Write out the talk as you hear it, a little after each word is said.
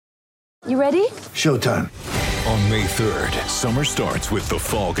You ready? Showtime. On May 3rd, summer starts with The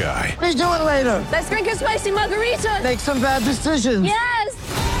Fall Guy. Let's do it later. Let's drink a spicy margarita. Make some bad decisions.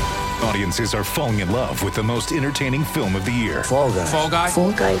 Yes! Audiences are falling in love with the most entertaining film of the year. Fall Guy. Fall Guy?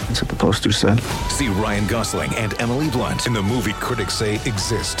 Fall guy. That's what the poster said. See Ryan Gosling and Emily Blunt in the movie critics say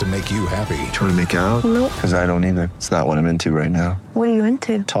exists to make you happy. Trying to make it out? Nope. Because I don't either. It's not what I'm into right now. What are you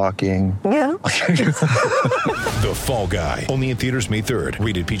into? Talking. Yeah. The Fall Guy. Only in theaters May 3rd.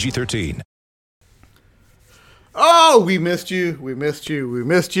 Rated PG-13. Oh, we missed you. We missed you. We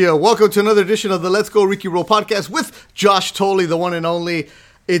missed you. Welcome to another edition of the Let's Go Ricky Roll podcast with Josh Tolley, the one and only.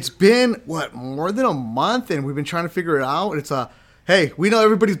 It's been, more than a month, and we've been trying to figure it out. It's hey, we know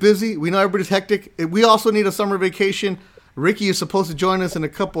everybody's busy. We know everybody's hectic. We also need a summer vacation. Ricky is supposed to join us in a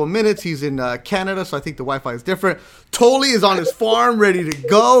couple of minutes. He's in Canada, so I think the Wi-Fi is different. Tolley is on his farm, ready to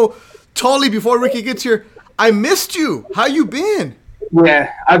go. Tolley, before Ricky gets here, I missed you. How you been?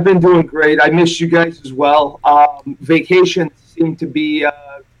 Yeah, I've been doing great. I miss you guys as well. Vacation seemed to be in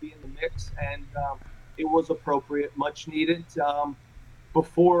the mix, and it was appropriate, much needed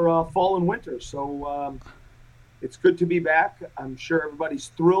before fall and winter. So it's good to be back. I'm sure everybody's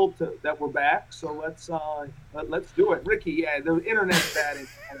thrilled that we're back. So let's do it. Ricky, yeah, the internet's bad in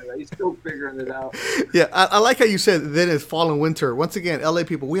Canada. He's still figuring it out. Yeah, I like how you said then it's fall and winter. Once again, LA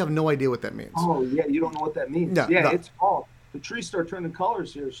people, we have no idea what that means. Oh, yeah, you don't know what that means. No, yeah, no. It's fall. The trees start turning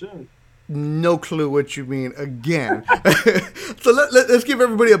colors here soon. No clue what you mean again. So let's give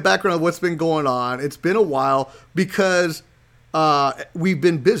everybody a background of what's been going on. It's been a while because we've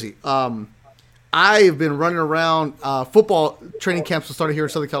been busy. I've been running around. Football training camps started here in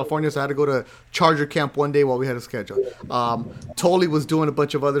Southern California, so I had to go to Charger camp one day while we had a schedule. Tolley was doing a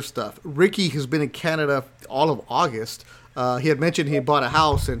bunch of other stuff. Ricky has been in Canada all of August. He had mentioned he bought a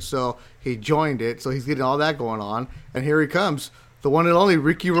house, and so he joined it. So he's getting all that going on. And here he comes. The one and only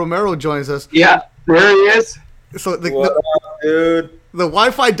Ricky Romero joins us. Yeah, there he is. So What up, dude? the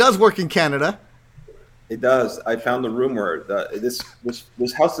Wi-Fi does work in Canada. It does. I found the room where this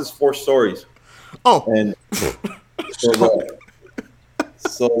house is 4 stories, Oh, and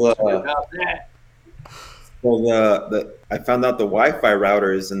I found out the Wi-Fi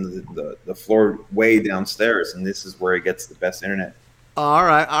router is in the floor way downstairs, and this is where it gets the best internet. all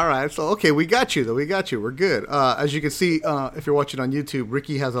right. So, okay, we got you, though. We got you. We're good. As you can see, if you're watching on YouTube,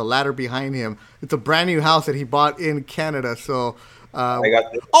 Ricky has a ladder behind him. It's a brand new house that he bought in Canada. So, I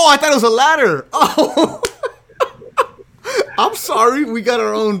got this. oh, I thought it was a ladder. Oh, I'm sorry. We got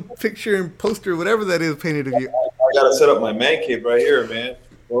our own picture and poster, whatever that is, painted of you. I gotta set up my man cave right here, man.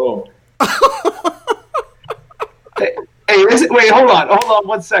 Boom. Hey, wait, hold on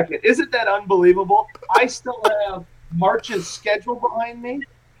 1 second. Isn't that unbelievable? I still have March's schedule behind me,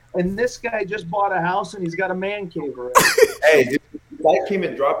 and this guy just bought a house and he's got a man cave already. Hey, dude, the guy came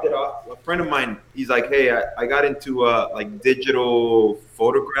and dropped it off. A friend of mine, he's like, hey, I got into like digital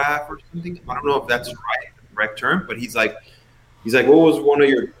photograph or something. I don't know if that's the correct term, but he's like, what was one of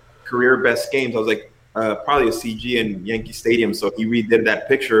your career best games? I was like, probably a CG in Yankee Stadium. So he redid that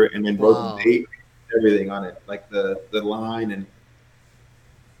picture and then wrote the date, everything on it, like the line and.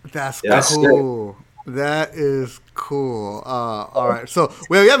 That's Yeah. cool. That is cool. All right. So,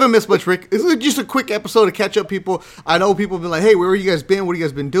 we haven't missed much, Rick. This is just a quick episode to catch up people. I know people have been like, hey, where have you guys been? What have you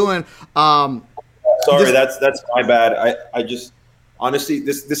guys been doing? Sorry, that's my bad. I just honestly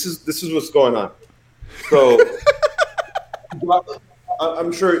this is what's going on. So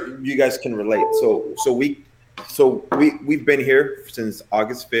I'm sure you guys can relate. So we've been here since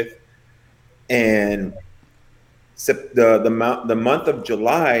August 5th, and the month of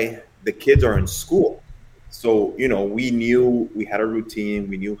July the kids are in school. So we knew we had a routine.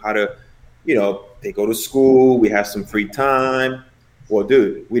 We knew how to, they go to school. We have some free time. Well,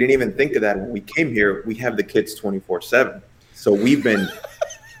 dude, we didn't even think of that when we came here. We have the kids 24/7. So we've been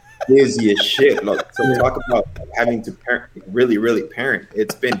busy as shit. Look, so talk about having to really parent.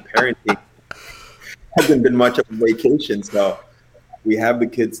 It's been parenting. Hasn't been much of a vacation. So we have the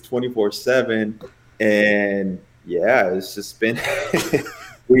kids 24/7, and yeah, it's just been.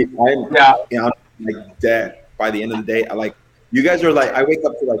 I'm like dead by the end of the day. You guys are like, I wake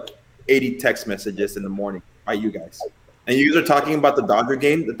up to like 80 text messages in the morning by you guys. And you guys are talking about the Dodger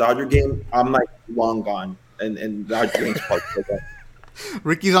game. The Dodger game, I'm like long gone. And Dodger game's part of that.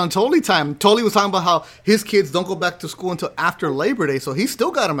 Ricky's on Tolley time. Tolley was talking about how his kids don't go back to school until after Labor Day, so he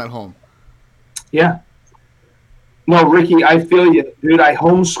still got them at home. Yeah. No, Ricky, I feel you. Dude, I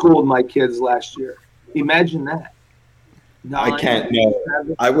homeschooled my kids last year. Imagine that. I can't.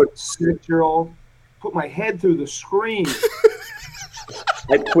 No, I would. 6-year-old, put my head through the screen.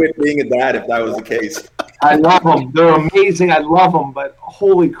 I'd quit being a dad if that was the case. I love them. They're amazing. I love them, but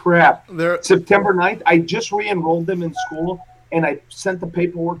holy crap. They're- September 9th, I just re-enrolled them in school, and I sent the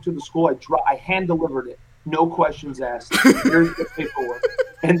paperwork to the school. I hand-delivered it. No questions asked. Here's the paperwork.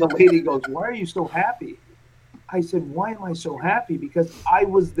 And the lady goes, why are you so happy? I said, why am I so happy? Because I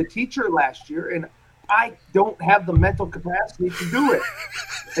was the teacher last year, and I don't have the mental capacity to do it.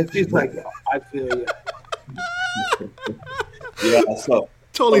 And she's like, oh, I feel you. Yeah, so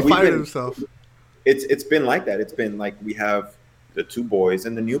Totally but we've fired been- himself. It's been like that. It's been like we have the two boys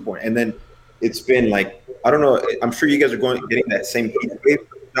and the newborn, and then it's been like I don't know. I'm sure you guys are getting that same heat wave,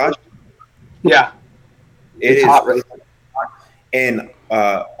 Josh. Yeah. It's hot right now. And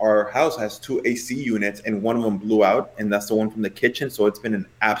our house has 2 AC units, and one of them blew out, and that's the one from the kitchen. So it's been an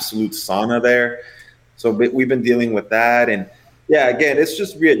absolute sauna there. So we've been dealing with that, and yeah, again, it's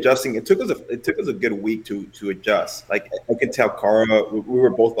just readjusting. It took us a good week to adjust. Like I could tell Cara, we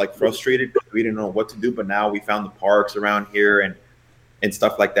were both like frustrated because we didn't know what to do, but now we found the parks around here and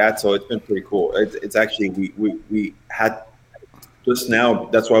stuff like that. So it's been pretty cool. It's actually we had just now.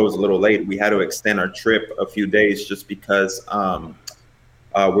 That's why I was a little late. We had to extend our trip a few days just because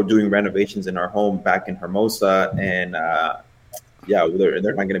we're doing renovations in our home back in Hermosa, and yeah, they're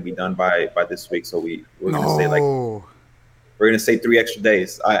not going to be done by this week. So we're going to stay like. We're going to stay 3 extra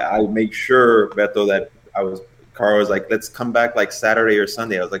days. I make sure, Beto, that Carl was like, let's come back like Saturday or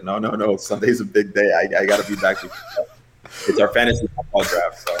Sunday. I was like, no. Sunday's a big day. I got to be back. It's our fantasy football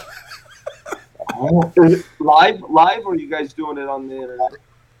draft. So. Is it live, or are you guys doing it on the internet?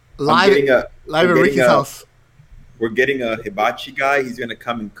 Live at Ricky's house. We're getting a hibachi guy. He's going to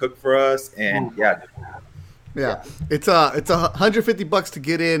come and cook for us. And yeah. It's $150 to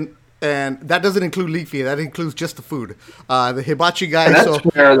get in. And that doesn't include league fee. That includes just the food. The hibachi guy. That's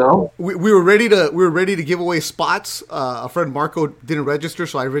fair, though. We were ready to give away spots. A friend Marco didn't register,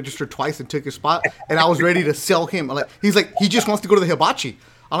 so I registered twice and took his spot. And I was ready to sell him. He's like, he just wants to go to the hibachi.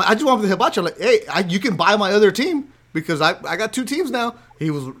 I'm like, I just want the hibachi. I'm like, hey, you can buy my other team because I got 2 teams now. He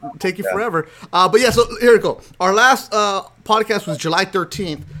was taking forever. But yeah, so here we go. Our last podcast was July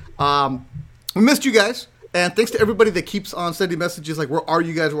 13th. We missed you guys. And thanks to everybody that keeps on sending messages like, where are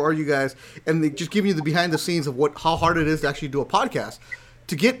you guys? Where are you guys? And they just giving you the behind the scenes of how hard it is to actually do a podcast.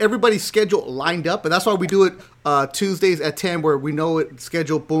 To get everybody's schedule lined up, and that's why we do it Tuesdays at 10 where we know it's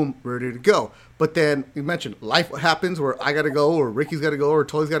scheduled, boom, ready to go. But then you mentioned life happens where I got to go or Ricky's got to go or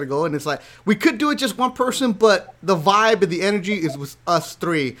Tolly's got to go. And it's like, we could do it just one person, but the vibe and the energy is with us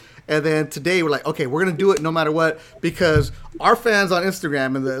 3. And then today we're like, okay, we're going to do it no matter what because our fans on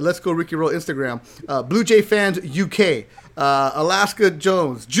Instagram and the Let's Go Ricky Roll Instagram, Blue Jay Fans UK, Alaska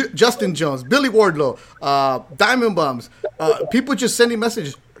Jones, Justin Jones, Billy Wardlow, Diamond Bums, people just sending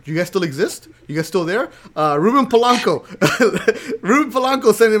messages. Do you guys still exist? You guys still there? Ruben Polanco. Ruben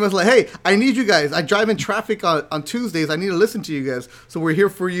Polanco sending us like, hey, I need you guys. I drive in traffic on Tuesdays. I need to listen to you guys. So we're here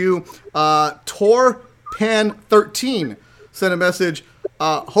for you. Torpan13 sent a message.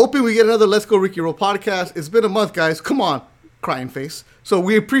 Hoping we get another Let's Go Ricky Roll podcast. It's been a month, guys. Come on, crying face. So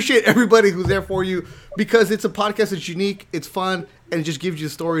we appreciate everybody who's there for you because it's a podcast that's unique, it's fun, and it just gives you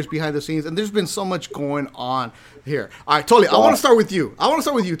the stories behind the scenes. And there's been so much going on here. All right, Tolly, I want to start with you.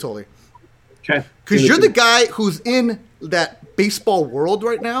 Tolly. Okay. Because you're the guy who's in that baseball world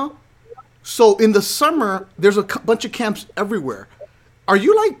right now. So in the summer, there's a bunch of camps everywhere. Are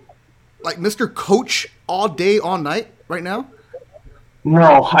you like Mr. Coach all day, all night right now?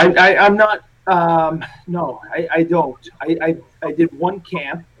 No, I'm not. No, I don't. I did one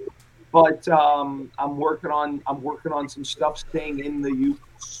camp, but I'm working on some stuff staying in the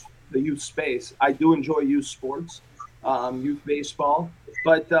youth space. I do enjoy youth sports, youth baseball,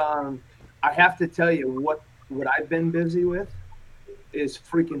 but I have to tell you what I've been busy with is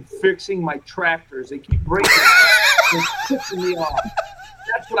freaking fixing my tractors. They keep breaking. It's pissing me off.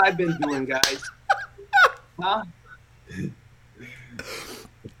 That's what I've been doing, guys. Huh?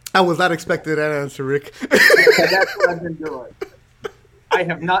 I was not expecting that answer, Rick. That's what I've been doing. I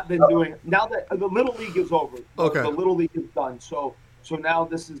have not been doing now that the Little League is over. Okay. The Little League is done. So now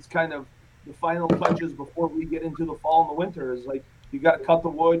this is kind of the final touches before we get into the fall and the winter. Is like you got to cut the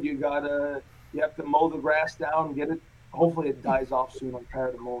wood, you have to mow the grass down, get it. Hopefully it dies off soon. I'm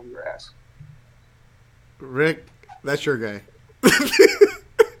tired of mowing grass. Rick, that's your guy.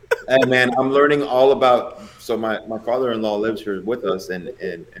 Hey man, I'm learning all about. So my father-in-law lives here with us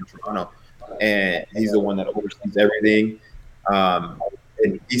in Toronto, and he's the one that oversees everything.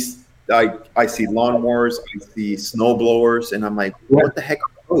 And he's like, I see lawnmowers, I see snow blowers, and I'm like, what the heck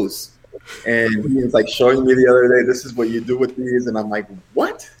are those? And he was like showing me the other day, this is what you do with these, and I'm like,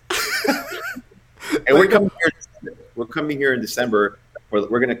 what? And we're coming here in December,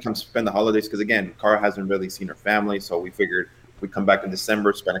 we're gonna come spend the holidays because again, Cara hasn't really seen her family, so we figured we come back in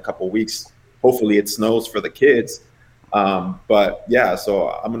December, spend a couple weeks. Hopefully, it snows for the kids. But yeah, so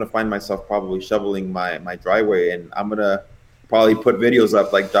I'm gonna find myself probably shoveling my driveway, and I'm gonna probably put videos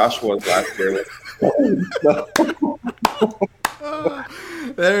up like Joshua was last year.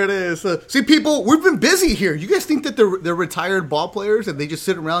 There it is. See, people, we've been busy here. You guys think that they're retired ball players and they just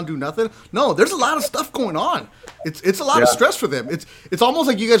sit around and do nothing? No, there's a lot of stuff going on. It's a lot of stress for them. It's almost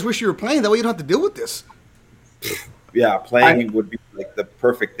like you guys wish you were playing. That way you don't have to deal with this. Yeah, playing would be like the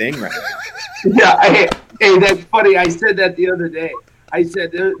perfect thing right now. Yeah, hey, that's funny. I said that the other day. I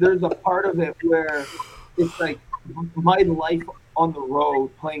said there's a part of it where it's like my life on the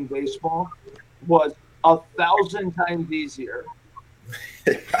road playing baseball was 1,000 times easier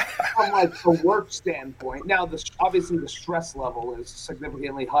from like the work standpoint. Now, obviously the stress level is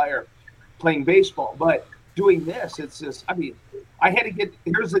significantly higher playing baseball, but doing this, it's just, I mean, I had to get,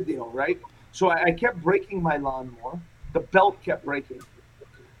 here's the deal, right? So I kept breaking my lawnmower. The belt kept breaking.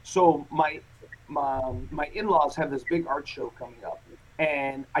 So my in-laws have this big art show coming up,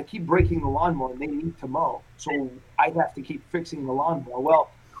 and I keep breaking the lawnmower, and they need to mow. So I have to keep fixing the lawnmower.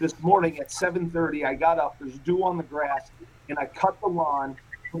 Well, this morning at 7:30, I got up. There's dew on the grass, and I cut the lawn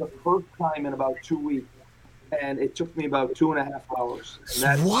for the first time in about 2 weeks. And it took me about 2.5 hours.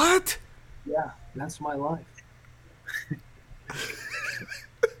 And What? Yeah, that's my life.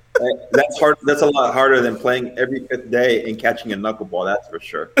 That's hard. That's a lot harder than playing every fifth day and catching a knuckleball. That's for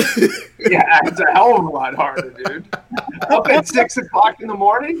sure. Yeah, it's a hell of a lot harder, dude. Up at 6 o'clock in the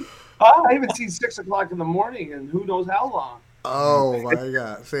morning? Huh? I haven't seen 6 o'clock in the morning in who knows how long. Oh my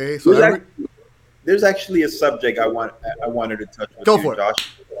God! See, so there's actually a subject I wanted to touch with you,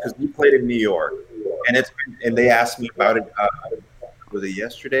 Josh, because we played in New York, and they asked me about it. Was it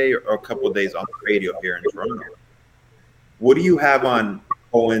yesterday or a couple of days on the radio here in Toronto? What do you have on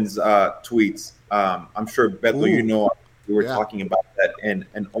Owen's tweets? I'm sure Bethel, you know, we were talking about that, and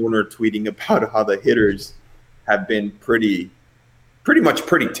an owner tweeting about how the hitters have been pretty much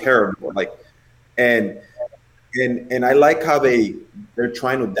terrible. Like, and I like how they're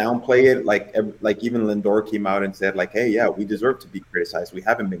trying to downplay it. Like even Lindor came out and said like, hey, yeah, we deserve to be criticized. We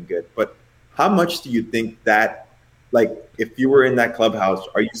haven't been good. But how much do you think that, like, if you were in that clubhouse,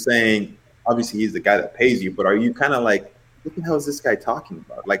 are you saying, obviously he's the guy that pays you, but are you kind of like, what the hell is this guy talking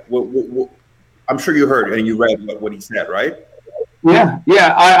about? Like, what I'm sure you heard and you read what he said, right? Yeah.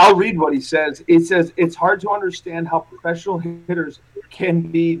 I'll read what he says. It says, it's hard to understand how professional hitters can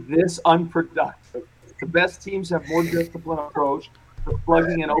be this unproductive. The best teams have more disciplined approach to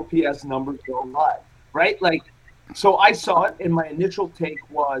plugging in OPS numbers go live, right? Like, so I saw it, and my initial take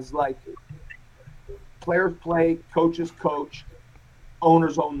was like, players play, coaches coach,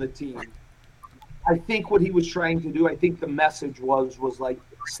 owners own the team. I think what he was trying to do, I think the message was like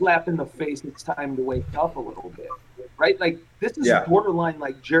slap in the face. It's time to wake up a little bit, right? Like this is borderline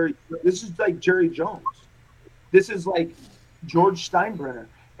like Jerry. This is like Jerry Jones. This is like George Steinbrenner.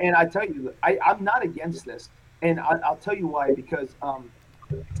 And I tell you, I'm not against this, and I'll tell you why. Because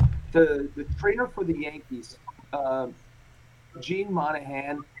the trainer for the Yankees, Gene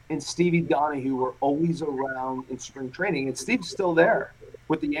Monahan and Stevie Donahue were always around in spring training, and Steve's still there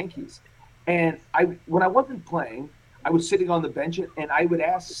with the Yankees. And when I wasn't playing, I was sitting on the bench, and I would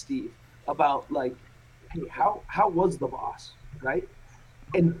ask Steve about like, hey, how was the boss, right?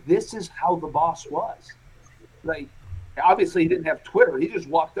 And this is how the boss was. Like, obviously he didn't have Twitter. He just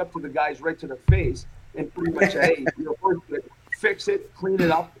walked up to the guys right to their face and pretty much said, hey, you're worth it. Fix it, clean it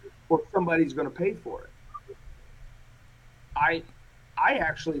up, or somebody's going to pay for it. I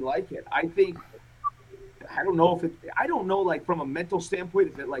actually like it. I think, I don't know, like from a mental standpoint,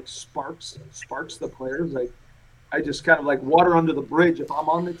 if it like sparks the players. Like, I just kind of like water under the bridge if I'm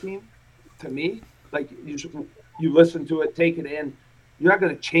on the team. To me, like you listen to it, take it in. You're not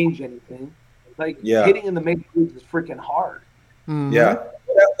going to change anything. Like hitting in the major leagues is freaking hard. Mm-hmm. Yeah,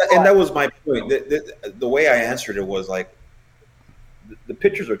 and that was my point. The way I answered it was like, the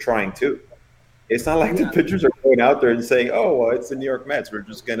pitchers are trying too. It's not like the pitchers are going out there and saying, "Oh, well, it's the New York Mets. We're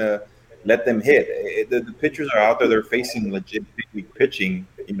just gonna let them hit." The pitchers are out there. They're facing legit big league pitching,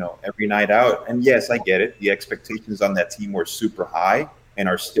 every night out. And yes, I get it. The expectations on that team were super high and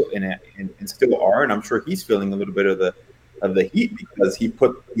are still and still are. And I'm sure he's feeling a little bit of the heat because he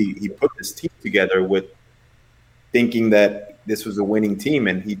put this team together with thinking that this was a winning team,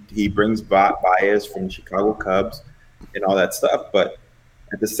 and he brings bias from Chicago Cubs and all that stuff. But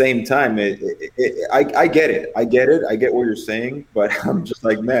at the same time, I get it. I get what you're saying, but I'm just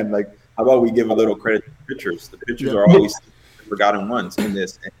like, man, like, how about we give a little credit to the pitchers? The pitchers are always the forgotten ones in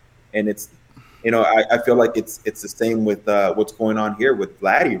this, and it's I feel like it's the same with what's going on here with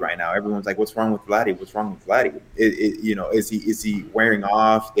Vladdy right now. Everyone's like, "What's wrong with Vladdy? What's wrong with Vladdy? Is he wearing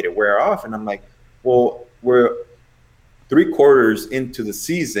off? Did it wear off?" And I'm like, "Well, we're 3 quarters into the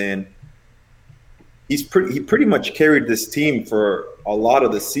season. He pretty much carried this team for a lot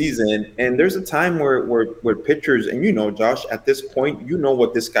of the season. And there's a time where pitchers, and Josh, at this point,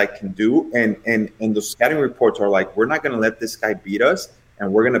 what this guy can do, and the scouting reports are like, we're not going to let this guy beat us."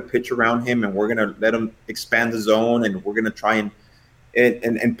 And we're going to pitch around him, and we're going to let him expand the zone, and we're going to try and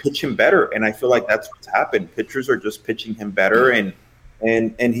pitch him better. And I feel like that's what's happened. Pitchers are just pitching him better, and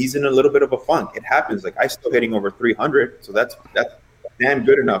he's in a little bit of a funk. It happens. Like, I'm still hitting over 300, so that's damn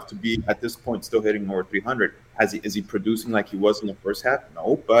good enough to be at this point still hitting over 300. Is he producing like he was in the first half?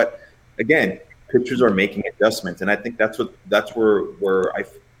 No, but again, pitchers are making adjustments, and I think that's where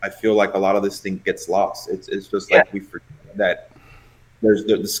I feel like a lot of this thing gets lost. It's just like we forget that. There's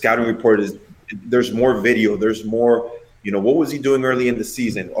the scouting report there's more video. There's more, what was he doing early in the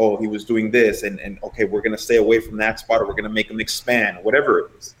season? Oh, he was doing this. And okay, we're going to stay away from that spot, or we're going to make him expand, whatever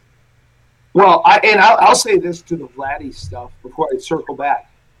it is. Well, I'll say this to the Vladdy stuff before I circle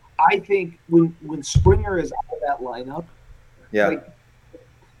back. I think when Springer is out of that lineup,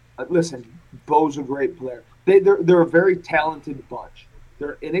 listen, Bo's a great player. They're a very talented bunch.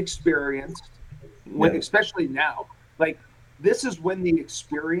 They're inexperienced, especially now. Like, this is when the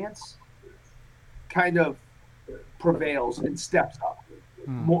experience kind of prevails and steps up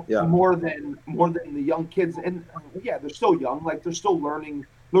more than the young kids. And they're still young, like they're still learning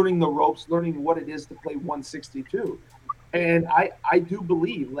the ropes, learning what it is to play 162. And I do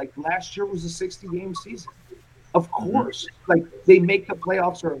believe, like, last year was a 60-game season. Of course, like, they make the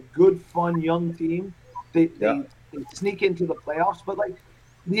playoffs. Are a good, fun young team. They sneak into the playoffs, but like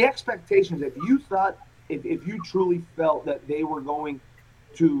the expectations, if you truly felt that they were going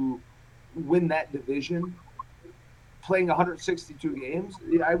to win that division, playing 162 games,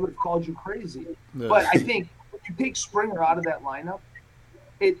 I would have called you crazy. Yeah. But I think if you take Springer out of that lineup,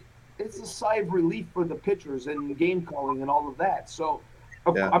 it's a sigh of relief for the pitchers and game calling and all of that. So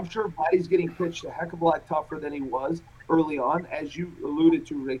I'm sure Vladdy's getting pitched a heck of a lot tougher than he was early on, as you alluded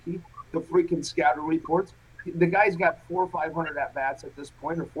to, Ricky. The freaking scouting reports. The guy's got 400 or 500 at-bats at this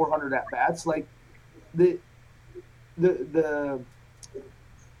point, or 400 at-bats. Like,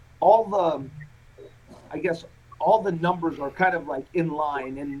 all the numbers are kind of like in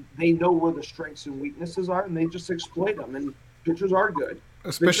line, and they know where the strengths and weaknesses are, and they just exploit them. And pitchers are good,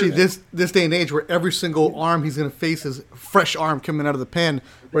 especially this day and age where every single arm he's going to face is a fresh arm coming out of the pen,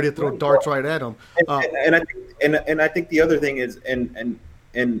 ready to throw darts right at him. And I think the other thing is, and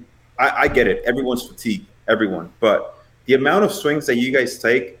I get it, everyone's fatigued, everyone, but the amount of swings that you guys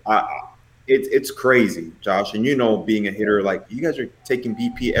take. It's crazy, Josh. And being a hitter, like, you guys are taking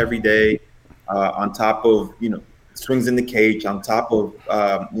BP every day, on top of, swings in the cage, on top of,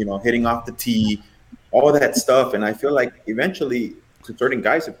 hitting off the tee, all that stuff. And I feel like eventually to certain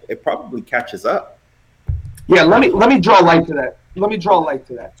guys, it probably catches up. Yeah, let me draw light to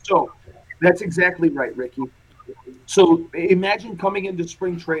that. So that's exactly right, Ricky. So imagine coming into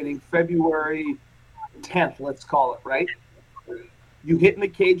spring training February 10th, let's call it, right? You hit in the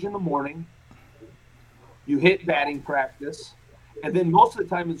cage in the morning, you hit batting practice, and then most of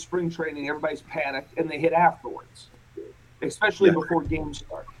the time in spring training, everybody's panicked and they hit afterwards, especially before games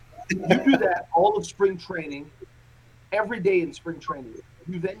start. You do that all of spring training, every day in spring training.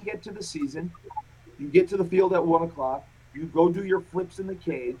 You then get to the season, you get to the field at 1 o'clock, you go do your flips in the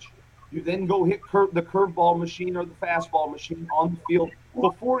cage, you then go hit the curveball machine or the fastball machine on the field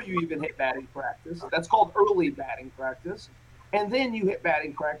before you even hit batting practice. That's called early batting practice. And then you hit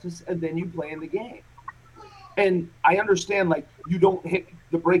batting practice, and then you play in the game. And I understand, like, you don't hit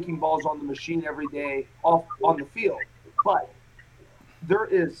the breaking balls on the machine every day off on the field. But there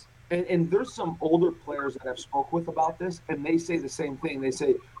is, and there's some older players that I've spoke with about this, and they say the same thing. They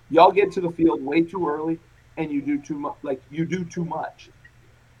say, y'all get to the field way too early, and you do too much. Like, you do too much.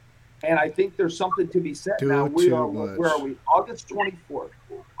 And I think there's something to be said. Now, where are we? August 24th.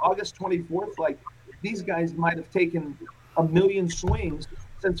 August 24th, like, these guys might have taken a million swings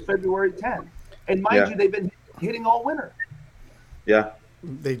since February 10th. And mind you, they've been hitting all winter. Yeah.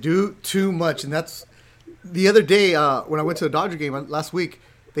 They do too much. And that's the other day when I went to the Dodger game last week,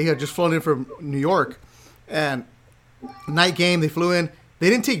 they had just flown in from New York. And night game, they flew in.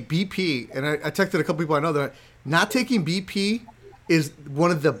 They didn't take BP. And I texted a couple people I know that not taking BP is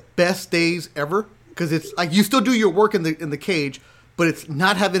one of the best days ever, because it's like you still do your work in the cage, but it's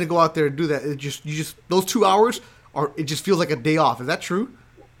not having to go out there and do that. You just those 2 hours it just feels like a day off. Is that true?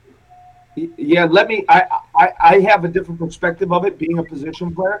 Yeah, I have a different perspective of it, being a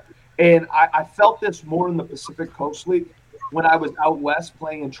position player, And I felt this more in the Pacific Coast League when I was out west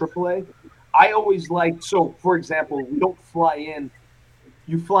playing in AAA. I always liked, so for example, we don't fly in.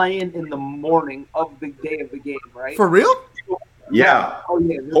 You fly in the morning of the day of the game, right? For real? Yeah. Oh,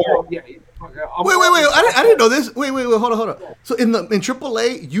 yeah. Wait. I didn't know this. Wait. Hold on. So in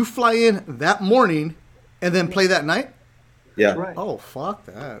AAA, you fly in that morning and then play that night? Yeah. Right. Oh, fuck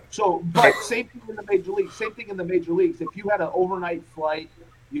that. So, but same thing in the major leagues. Same thing in the major leagues. If you had an overnight flight,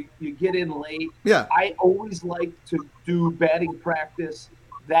 you get in late. Yeah. I always like to do batting practice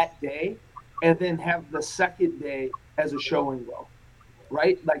that day and then have the second day as a show and go.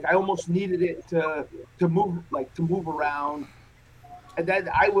 Right? Like I almost needed it to move around. And then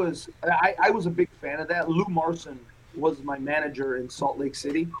I was a big fan of that. Lou Marson was my manager in Salt Lake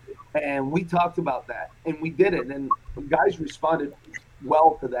City, and we talked about that, and we did it, and guys responded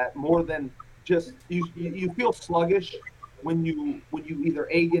well to that. More than just you feel sluggish when you either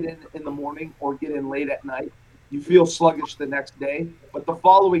get in the morning or get in late at night. You feel sluggish the next day, but the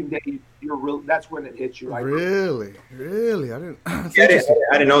following day that's when it hits you. Really? I didn't. I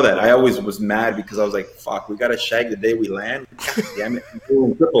didn't know that. I always was mad because I was like, "Fuck, we got to shag the day we land." Damn it, we're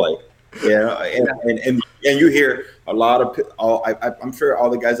in AAA. And you hear a lot of. I'm sure all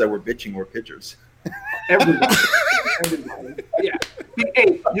the guys that were bitching were pitchers. Everybody. Yeah.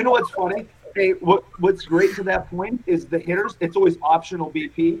 Hey, you know what's funny? Hey, what's great to that point is the hitters. It's always optional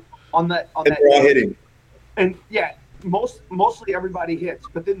BP on that. They're all hitting. And yeah, mostly everybody hits,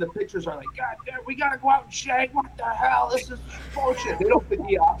 but then the pitchers are like, God damn, we gotta go out and shag. What the hell? This is bullshit. They don't pick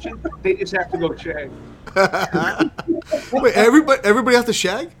the option. They just have to go shag. Wait, everybody has to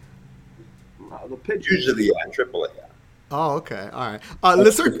shag? The pitchers. Usually, yeah, AAA. Yeah. Oh, okay. All right.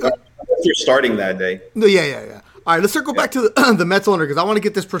 Let's start. You're starting that day. No, yeah. All right, let's circle back to the Mets owner because I want to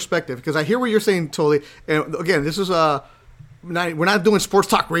get this perspective because I hear what you're saying totally. And again, this is we're not doing sports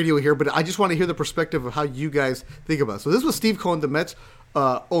talk radio here, but I just want to hear the perspective of how you guys think about it. So this was Steve Cohen, the Mets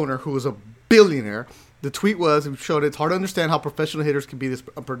owner, who was a billionaire. The tweet was, it showed it's hard to understand how professional hitters can be this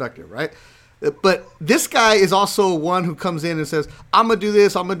unproductive, right? But this guy is also one who comes in and says, I'm going to do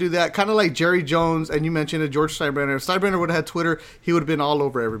this, I'm going to do that, kind of like Jerry Jones, and you mentioned it, George Steinbrenner. If Steinbrenner would have had Twitter, he would have been all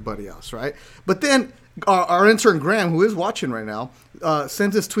over everybody else, right? But then our intern Graham, who is watching right now,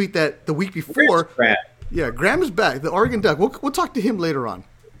 sends this tweet that the week before. Yeah, Graham is back. The Oregon Duck. We'll talk to him later on.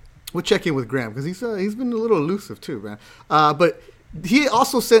 We'll check in with Graham because he's been a little elusive too, man. But he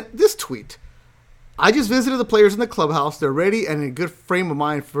also sent this tweet. I just visited the players in the clubhouse. They're ready and in a good frame of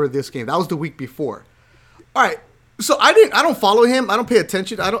mind for this game. That was the week before. All right. So I don't follow him. I don't pay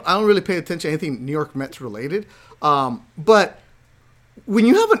attention. I don't really pay attention to anything New York Mets related. But when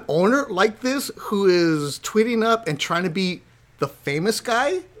you have an owner like this who is tweeting up and trying to be the famous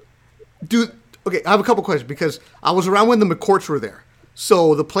guy, okay, I have a couple questions because I was around when the McCourts were there.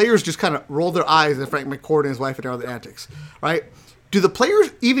 So the players just kind of rolled their eyes at Frank McCourt and his wife and their other antics, right? Do the players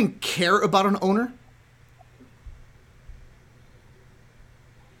even care about an owner?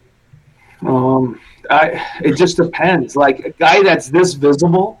 It just depends. Like a guy that's this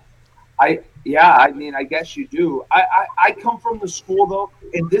visible, I guess you do. I come from the school though,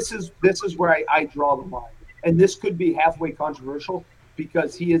 and this is where I draw the line. And this could be halfway controversial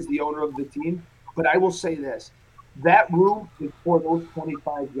because he is the owner of the team. But I will say this: that room is for those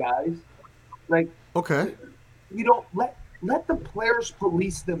 25 guys. Like, okay, you don't let the players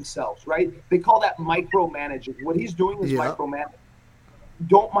police themselves, right? They call that micromanaging. What he's doing is micromanaging.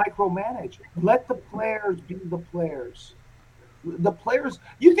 Don't micromanage. Let the players be the players. The players,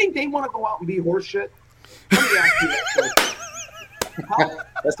 you think they want to go out and be horseshit? Let me ask you that.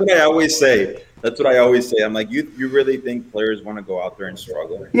 That's what I always say. I'm like, you really think players want to go out there and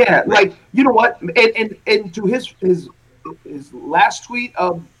struggle? Yeah, like, you know what? And to his last tweet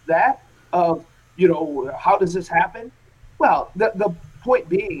of that, how does this happen? Well, the point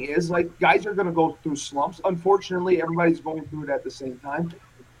being is, like, guys are going to go through slumps. Unfortunately, everybody's going through it at the same time.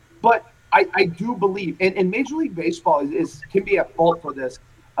 But I do believe, and Major League Baseball can be at fault for this,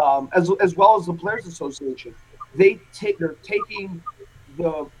 as well as the Players Association. They're taking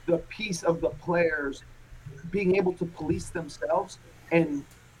the piece of the players being able to police themselves, and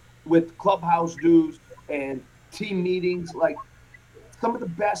with clubhouse dues and team meetings, like some of the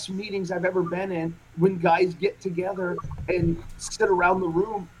best meetings I've ever been in, when guys get together and sit around the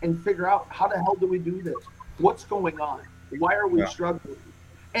room and figure out, how the hell do we do this? What's going on? Why are we struggling?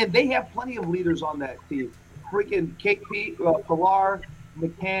 And they have plenty of leaders on that team. Freaking KP, Pilar,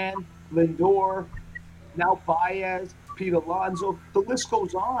 McCann, Lindor, now Baez, Pete Alonso. The list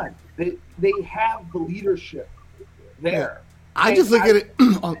goes on. They have the leadership there. I just look at it.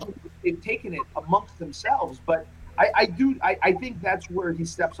 They've taken it amongst themselves, but I think that's where he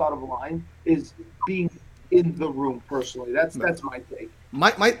steps out of line, is being in the room personally. That's my take.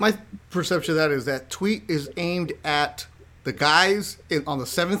 My perception of that is that tweet is aimed at the guys on the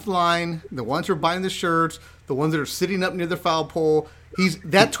 7th line, the ones who are buying the shirts, the ones that are sitting up near the foul pole.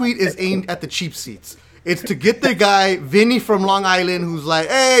 That tweet is aimed at the cheap seats. It's to get the guy, Vinny from Long Island, who's like,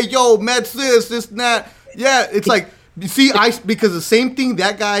 hey, yo, Mets this and that. Yeah, it's like, you see, because the same thing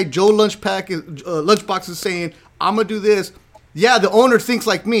that guy, Joe Lunchbox is saying, I'm going to do this. Yeah, the owner thinks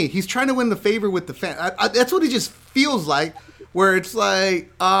like me. He's trying to win the favor with the fan. That's what it just feels like, where it's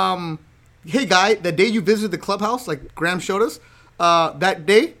like, hey, guy, the day you visited the clubhouse, like Graham showed us, that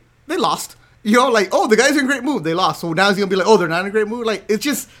day, they lost. You know, like, oh, the guy's in a great mood. They lost. So now he's going to be like, oh, they're not in a great mood. Like, it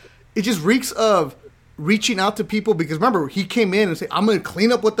just reeks of reaching out to people, because remember, he came in and said, I'm going to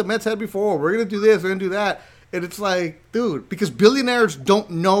clean up what the Mets had before. We're going to do this. We're going to do that. And it's like, dude, because billionaires don't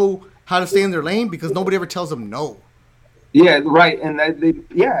know how to stay in their lane because nobody ever tells them no. Yeah, right. And it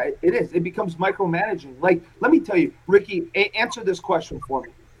is. It becomes micromanaging. Like, let me tell you, Ricky, answer this question for me.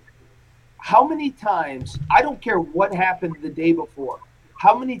 How many times, I don't care what happened the day before,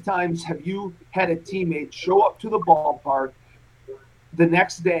 how many times have you had a teammate show up to the ballpark the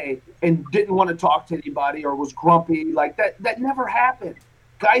next day and didn't want to talk to anybody or was grumpy? Like, that never happened.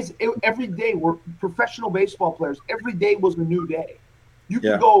 Guys, every day, we're professional baseball players. Every day was a new day. You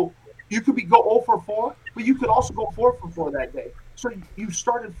could go 0 for 4, but you could also go 4 for 4 that day. So you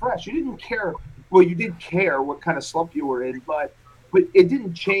started fresh. You didn't care. Well, you did care what kind of slump you were in, but it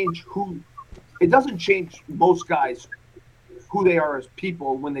didn't change it doesn't change most guys who they are as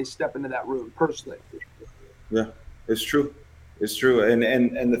people when they step into that room, personally. Yeah, it's true. It's true.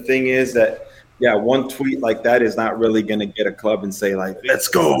 And the thing is that, yeah, one tweet like that is not really going to get a club and say, like, let's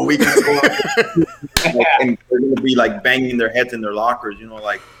go. We got to go out. And they're going to be, like, banging their heads in their lockers, you know,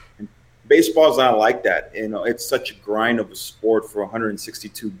 like. Baseball's not like that. You know, it's such a grind of a sport for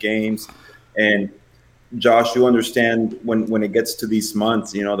 162 games. And Josh, you understand when it gets to these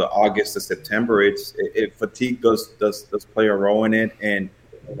months, you know, the August to September, fatigue does play a role in it. And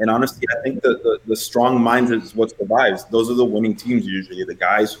honestly, I think the strong minds is what survives. Those are the winning teams usually. The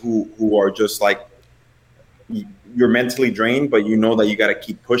guys who are just like, you're mentally drained, but you know that you got to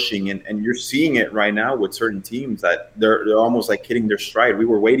keep pushing, and you're seeing it right now with certain teams that they're almost like hitting their stride.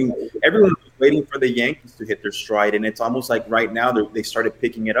 Everyone was waiting for the Yankees to hit their stride, and it's almost like right now they started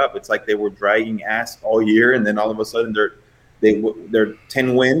picking it up. It's like they were dragging ass all year, and then all of a sudden they're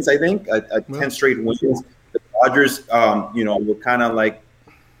 10 wins, I think, 10 straight wins. The Dodgers, were kind of like,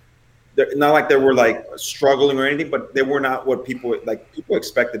 they're not like they were like struggling or anything, but they were not what people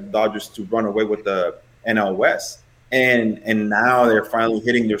expected the Dodgers to run away with the NL West. And now they're finally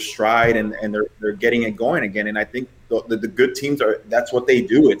hitting their stride and they're getting it going again. And I think the good teams that's what they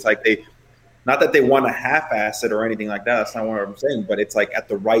do. It's like not that they want to half-ass it or anything like that. That's not what I'm saying. But it's like at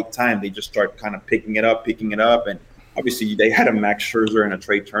the right time, they just start kind of picking it up. And obviously they had a Max Scherzer and a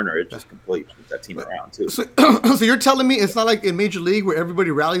Trey Turner. It just completes that team around too. So you're telling me it's not like in Major League where everybody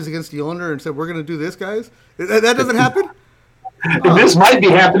rallies against the owner and said, we're going to do this, guys? That doesn't happen? This might be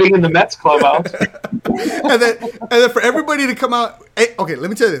happening in the Mets clubhouse. and then for everybody to come out, okay,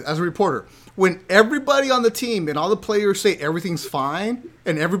 let me tell you this as a reporter. When everybody on the team and all the players say everything's fine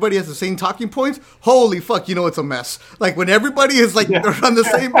and everybody has the same talking points, holy fuck, you know it's a mess. Like when everybody is like they're on the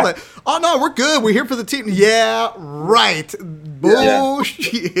same like, oh no, we're good, we're here for the team. Yeah, right.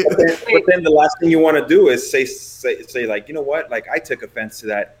 Bullshit. Yeah. But then the last thing you want to do is say like, you know what? Like I took offense to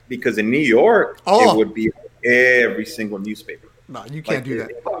that because in New York it would be every single newspaper. No, you can't do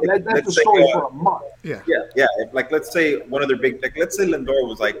that. That's a story for a month. Yeah. Like, let's say one of their let's say Lindor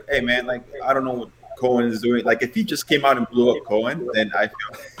was like, hey, man, like, I don't know what Cohen is doing. Like, if he just came out and blew up Cohen, then I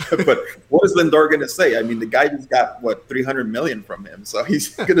feel. But what is Lindor going to say? I mean, the guy just got, $300 million from him. So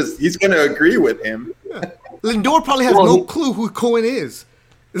he's gonna agree with him. Yeah. Lindor probably has no clue who Cohen is.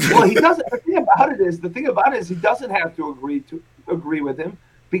 Well, he doesn't. The thing about it is he doesn't have to agree with him.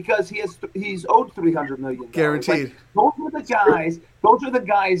 Because he's owed $300 million. Guaranteed. Like, those are the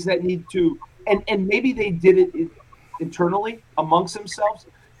guys that need to, and maybe they did it internally amongst themselves.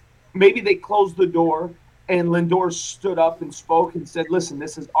 Maybe they closed the door and Lindor stood up and spoke and said, listen,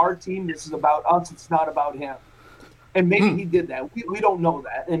 this is our team. This is about us. It's not about him. And maybe he did that. We don't know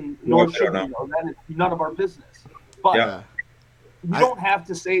that. And nor should we know that. It's none of our business. But you don't have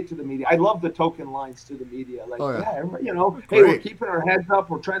to say it to the media. I love the token lines to the media. Like, hey, we're keeping our heads up.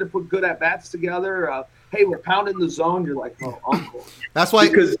 We're trying to put good at-bats together. Hey, we're pounding the zone. You're like, oh, uncle. That's why.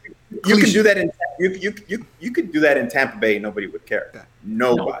 Because you can do that you could do that in Tampa Bay. Nobody would care.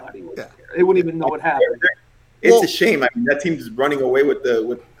 Nobody would care. They wouldn't even know what happened. It's a shame. I mean, that team's running away with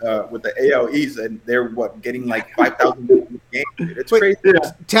the AL East, and they're getting like 5,000 games. It's crazy. Yeah.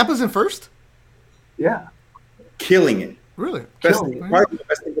 Tampa's in first. Yeah, killing it. Really, probably the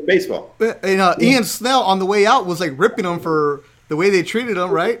best thing in baseball. And Ian Snell on the way out was like ripping him for the way they treated him,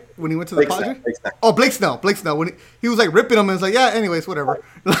 right? When he went to the Padres. Oh, Blake Snell. When he was like ripping him, and was like, yeah, anyways, whatever.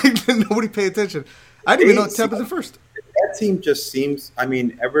 Like nobody paid attention. I didn't even know Tampa's in first. That team just seems. I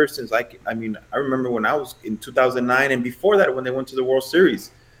mean, ever since I remember when I was in 2009, and before that when they went to the World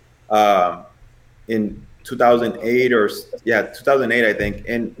Series, in 2008 2008 I think,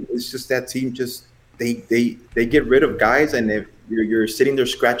 and it's just that team just they get rid of guys, and if you're sitting there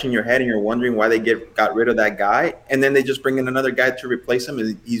scratching your head and you're wondering why they got rid of that guy, and then they just bring in another guy to replace him,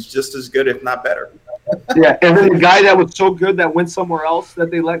 and he's just as good, if not better. Yeah, and then the guy that was so good that went somewhere else that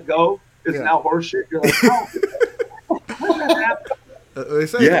they let go is now horseshit. You're like, oh.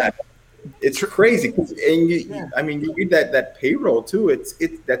 Yeah, it's crazy. And I mean, you read that payroll too. It's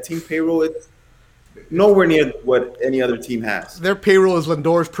that team payroll. It's nowhere near what any other team has. Their payroll is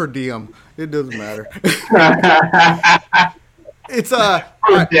Lindor's per diem. It doesn't matter. It's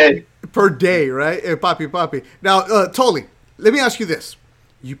per day, right? Papi. Now, Toli, let me ask you this: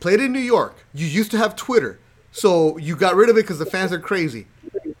 you played in New York. You used to have Twitter, so you got rid of it because the fans are crazy.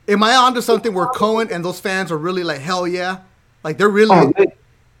 Am I onto something where Cohen and those fans are really like, hell yeah? Like they're really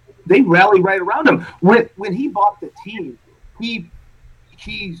they rally right around him. When he bought the team, he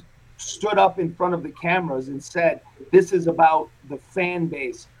stood up in front of the cameras and said, "This is about the fan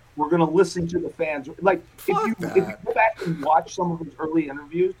base. We're going to listen to the fans." Like if you go back and watch some of his early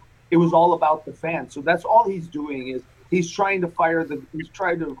interviews, it was all about the fans. So that's all he's doing is he's trying to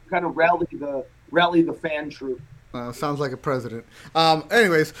kind of rally the fan troop. Sounds like a president.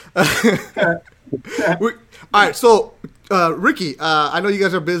 Anyways, all right. So, Ricky, I know you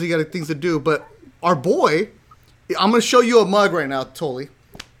guys are busy, got things to do, but our boy, I'm going to show you a mug right now, Toli,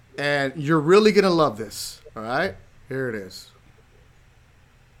 and you're really going to love this. All right, here it is.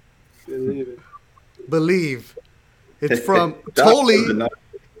 Believe. It's from Toli.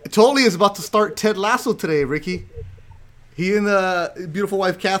 Toli is about to start Ted Lasso today, Ricky. He and the beautiful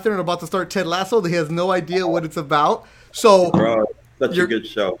wife Catherine are about to start Ted Lasso. He has no idea what it's about. So, bro, such a good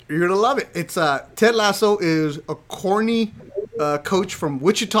show. You're gonna love it. It's Ted Lasso is a corny coach from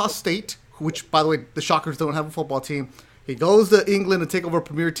Wichita State, which, by the way, the Shockers don't have a football team. He goes to England to take over a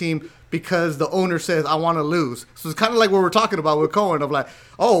premier team because the owner says, "I want to lose." So it's kind of like what we're talking about with Cohen of like,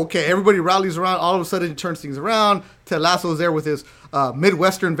 oh, okay, everybody rallies around. All of a sudden, he turns things around. Ted Lasso is there with his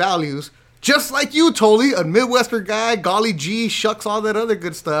Midwestern values. Just like you, Toli, a Midwestern guy, golly gee, shucks, all that other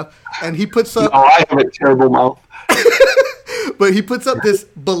good stuff. And he puts up... Oh, I have a terrible mouth. But he puts up this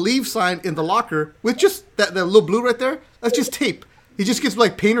believe sign in the locker with just that little blue right there. That's just tape. He just gets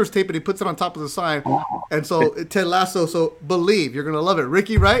like painter's tape and he puts it on top of the sign. And so Ted Lasso, so believe. You're going to love it.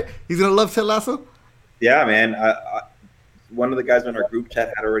 Ricky, right? He's going to love Ted Lasso? Yeah, man. One of the guys in our group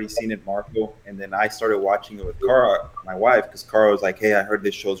chat had already seen it, Marco, and then I started watching it with Cara, my wife, because Cara was like, "Hey, I heard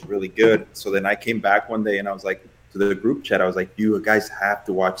this show's really good." So then I came back one day and I was like, to the group chat, I was like, "You guys have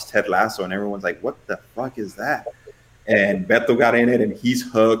to watch Ted Lasso," and everyone's like, "What the fuck is that?" And Beto got in it, and he's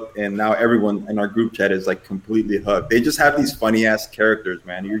hooked, and now everyone in our group chat is like completely hooked. They just have these funny ass characters,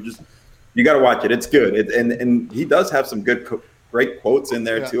 man. You got to watch it. It's good, and he does have some great quotes in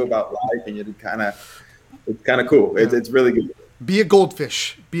there too about life, and it's kind of cool. Yeah. It's really good. Be a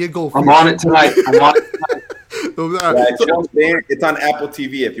goldfish. I'm on it tonight. It's on Apple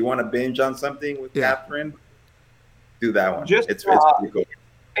TV. If you want to binge on something with Catherine, do that one. It's pretty cool.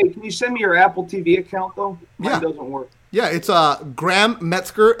 Hey, can you send me your Apple TV account, though? Mine doesn't work. Yeah, it's Graham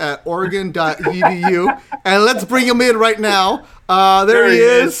Metzger at Oregon.edu. And let's bring him in right now. There he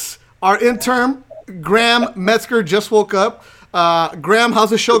is. Our intern, Graham Metzger, just woke up. Graham, how's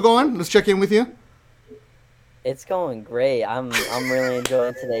the show going? Let's check in with you. It's going great. I'm really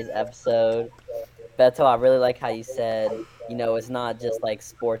enjoying today's episode. Beto, I really like how you said, it's not just like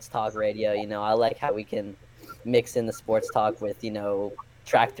sports talk radio. I like how we can mix in the sports talk with,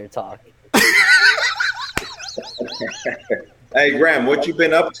 tractor talk. Hey, Graham, what you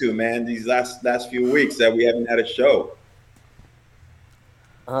been up to, man, these last few weeks that we haven't had a show?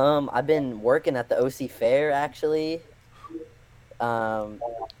 I've been working at the OC Fair, actually.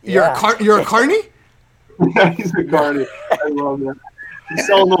 You're a carny? Yeah, he's a carny. I love that. He's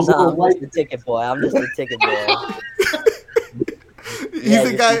selling those little I'm just a ticket boy. I'm just a ticket boy. He's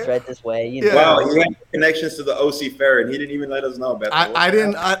the guy right this way. Wow, you have connections to the OC Fair, and he didn't even let us know about that. I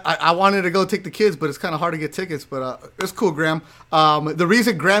didn't. I wanted to go take the kids, but it's kind of hard to get tickets. But it's cool, Graham. The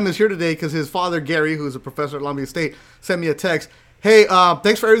reason Graham is here today because his father, Gary, who's a professor at Long Beach State, sent me a text. hey,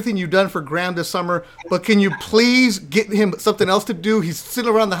 thanks for everything you've done for Graham this summer, but can you please get him something else to do? He's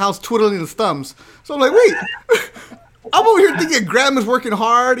sitting around the house twiddling his thumbs. So I'm like, wait, I'm over here thinking Graham is working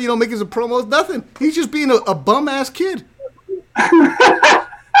hard, making some promos. Nothing. He's just being a bum-ass kid.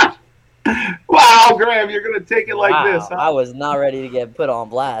 Wow, Graham, you're going to take it like this, huh? I was not ready to get put on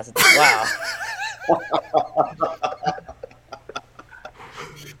blast. Wow.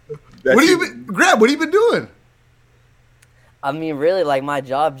 Graham, what have you been doing? I mean, really, like, my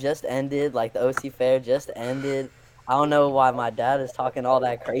job just ended. Like, the OC Fair just ended. I don't know why my dad is talking all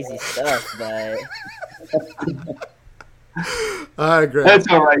that crazy stuff, but... All right, Graham. That's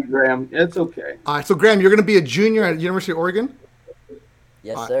all right, Graham. It's okay. All right, so, Graham, you're going to be a junior at University of Oregon?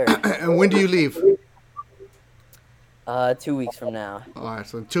 Yes, sir. And when do you leave? 2 weeks from now. All right,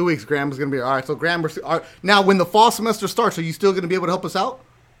 so in 2 weeks, Graham is going to be... All right, so, Graham, now, when the fall semester starts, are you still going to be able to help us out?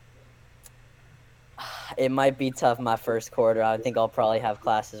 It might be tough my first quarter. I think I'll probably have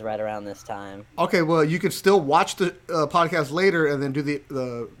classes right around this time. Okay, well, you could still watch the podcast later and then do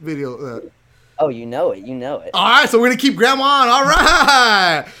the video. Oh, you know it. All right, so we're going to keep Graham on. All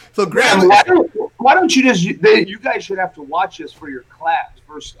right. So, Graham... Why don't you just... You guys should have to watch this for your class,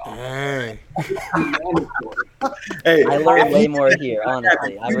 first off. Hey. Hey, I learned way more here,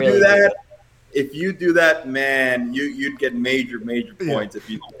 honestly. I really did. If you do that, man, you'd get major points. If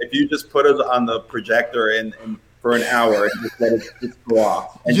you just put it on the projector and for an hour and just let it just go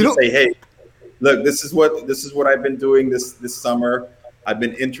off and say, hey, look, this is what I've been doing this summer. I've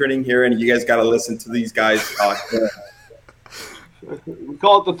been interning here, and you guys got to listen to these guys talk. We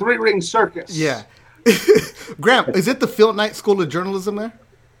call it the three-ring circus. Yeah. Graham, is it the Phil Knight School of Journalism there?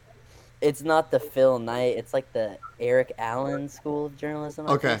 It's not the Phil Knight. It's like the Eric Allen School of Journalism.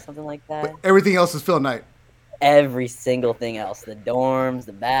 I think, something like that. But everything else is Phil Knight. Every single thing else. The dorms,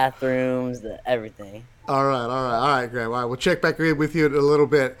 the bathrooms, everything. All right, Graham. All right, we'll check back in with you in a little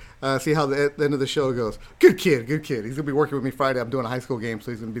bit, see how the end of the show goes. Good kid. He's going to be working with me Friday. I'm doing a high school game,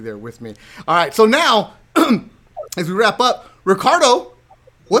 so he's going to be there with me. All right, so now, as we wrap up, Ricardo,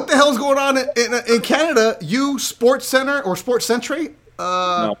 what the hell's going on in Canada? You Sports Center or Sports Century?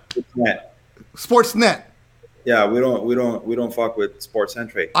 No, Sportsnet. Sportsnet. Yeah, we don't fuck with Sports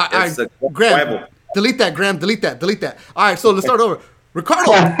Century. Graham, delete that. Graham, delete that. All right, so let's start over.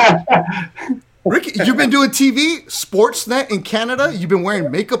 Ricardo, Ricky, you've been doing TV, Sportsnet in Canada. You've been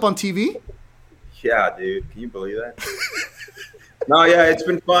wearing makeup on TV. Yeah, dude, can you believe that? No, yeah, it's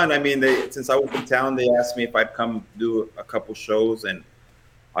been fun. I mean, since I was in town, they asked me if I'd come do a couple shows, and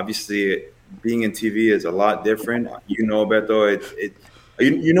obviously, being in TV is a lot different. Beto,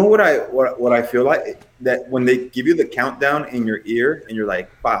 you know what I feel like, that when they give you the countdown in your ear and you're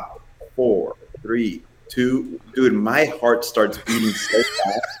like 5, 4, 3, 2, dude, my heart starts beating so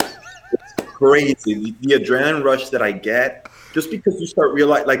fast. It's crazy. The adrenaline rush that I get, just because you start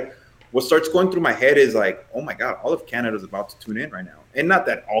realizing, like, what starts going through my head is like, oh my God, all of Canada is about to tune in right now. And not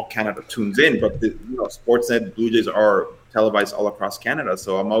that all Canada tunes in, but Sportsnet, Blue Jays are televised all across Canada.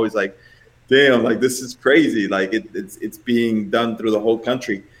 So I'm always like, damn, like, this is crazy. Like, it's being done through the whole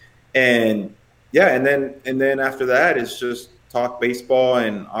country. And yeah, and then after that, it's just talk baseball,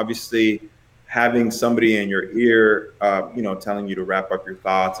 and obviously having somebody in your ear, telling you to wrap up your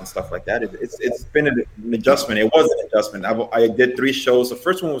thoughts and stuff like that. It's been an adjustment. It was an adjustment. I did 3 shows. The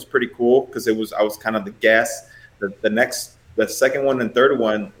first one was pretty cool because I was kind of the guest. The second one and third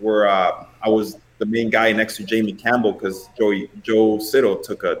one were I was the main guy next to Jamie Campbell because Joe Siddle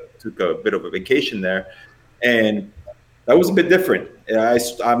took a bit of a vacation there, and that was a bit different.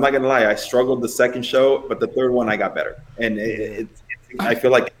 I'm not gonna lie, I struggled the second show, but the third one I got better, and I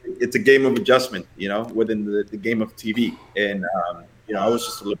feel like it's a game of adjustment, within the game of TV, and I was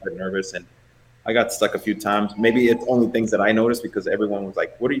just a little bit nervous, and I got stuck a few times. Maybe it's only things that I noticed because everyone was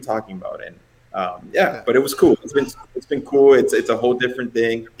like, "What are you talking about?" And but it was cool. It's been cool. It's a whole different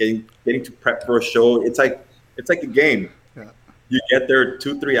thing. Getting to prep for a show. It's like a game. Yeah. You get there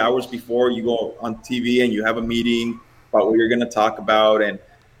 2-3 hours before you go on TV, and you have a meeting about what you're going to talk about, and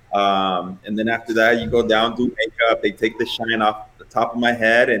then after that you go down, do makeup. They take the shine off the top of my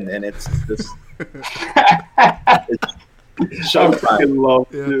head, and it's just it's showtime.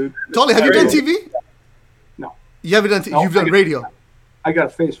 Dude. Tolly, have you done TV? No. You haven't done. You've done radio. I got a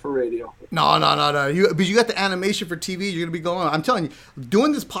face for radio. No. But you got the animation for TV. You're gonna be going on. I'm telling you,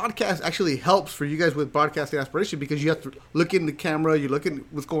 doing this podcast actually helps for you guys with broadcasting aspiration because you have to look in the camera. You're looking at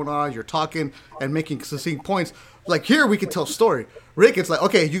what's going on. You're talking and making succinct points. Like here, we can tell a story. Rick, it's like,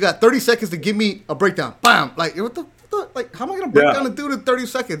 okay, you got 30 seconds to give me a breakdown. Bam! Like what the like? How am I gonna break down a dude in 30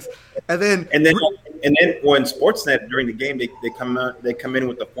 seconds? And then And then when Sportsnet during the game, they come in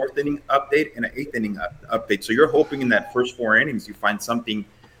with the 4th inning update and an 8th inning update. So you're hoping in that first 4 innings you find something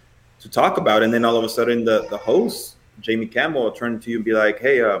to talk about, and then all of a sudden the host Jamie Campbell will turn to you and be like,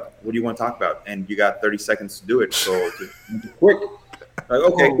 "Hey, what do you want to talk about?" And you got 30 seconds to do it. So just quick, like,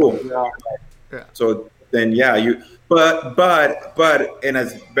 okay, cool. Yeah. So then, but and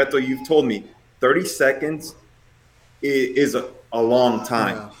as Beto, you've told me, 30 seconds is a long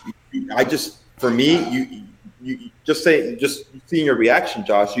time. Yeah. For me, you just seeing your reaction,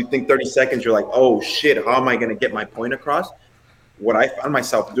 Josh, you think 30 seconds, you're like, oh shit, how am I going to get my point across? What I found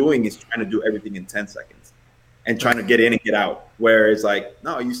myself doing is trying to do everything in 10 seconds and trying to get in and get out. Whereas like,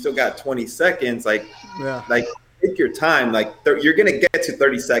 no, you still got 20 seconds. Like take your time. Like you're going to get to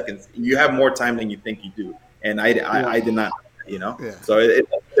 30 seconds. You have more time than you think you do. And I did not, so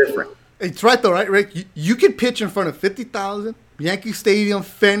it's different. It's right though, right, Rick? You can pitch in front of 50,000, Yankee Stadium,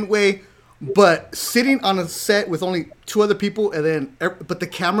 Fenway, but sitting on a set with only 2 other people, and then but the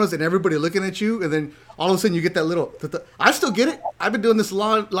cameras and everybody looking at you, and then all of a sudden you get that little. I still get it. I've been doing this a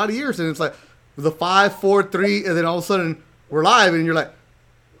lot of years, and it's like the 5, 4, 3, and then all of a sudden we're live, and you're like,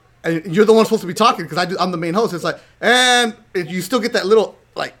 and you're the one supposed to be talking because I'm the main host. It's like, and you still get that little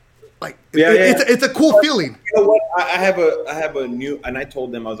it's a cool feeling. You know what? I have a new, and I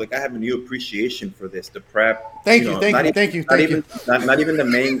told them, I was like, I have a new appreciation for this. The prep. Thank you. Not even the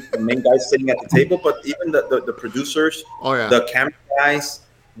main guys sitting at the table, but even the producers, the camera guys,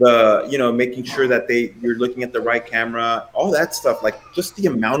 making sure that you're looking at the right camera, all that stuff. Like just the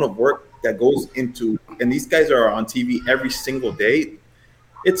amount of work that goes into, and these guys are on TV every single day.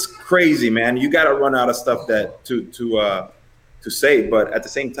 It's crazy, man. You got to run out of stuff to say, but at the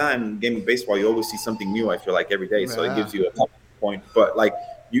same time, game of baseball, you always see something new. I feel like every day, so it gives you a tough point. But like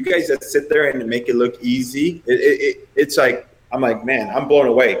you guys that sit there and make it look easy, it's like I'm like, man, I'm blown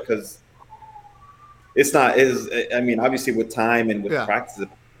away because it's not. I mean, obviously with time and with practice,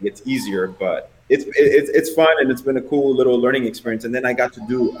 it's easier, but it's fun and it's been a cool little learning experience. And then I got to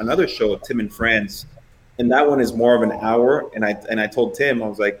do another show, Tim and Friends, and that one is more of an hour. And I told Tim, I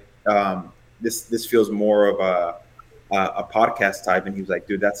was like, this feels more of a podcast type, and he was like,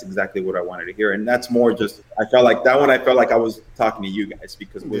 dude, that's exactly what I wanted to hear. And that's more just, I felt like I was talking to you guys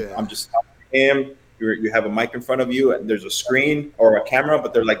because I'm just talking to him. You have a mic in front of you and there's a screen or a camera,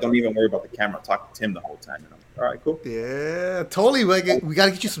 but they're like, don't even worry about the camera, talk to Tim the whole time. And I'm like, all right, cool. Yeah, totally. We got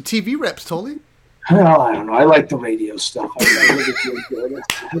to get you some TV reps, totally. Well, I don't know. I like the radio stuff. I really feel good.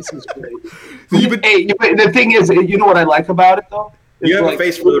 This is great. The thing is, you know what I like about it though? You have a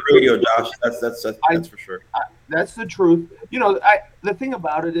face for the radio, Josh. That's for sure. That's the truth. The thing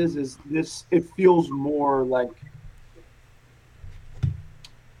about it is this. It feels more like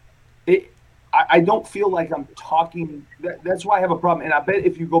it. I don't feel like I'm talking. That's why I have a problem. And I bet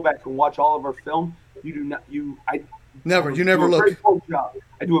if you go back and watch all of our film, you do not. You never look. Very poor job.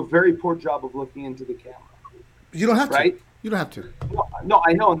 I do a very poor job of looking into the camera. You don't have to. Right? You don't have to. No,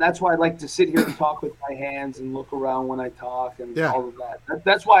 I know, and that's why I like to sit here and talk with my hands and look around when I talk and all of that.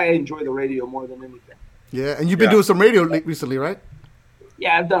 That's why I enjoy the radio more than anything. Yeah, and you've been doing some radio recently, right?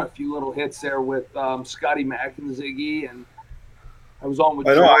 Yeah, I've done a few little hits there with Scotty Mack and Ziggy, and I was on with.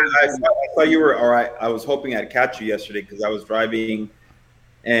 I know. I thought you were all right. I was hoping I'd catch you yesterday because I was driving,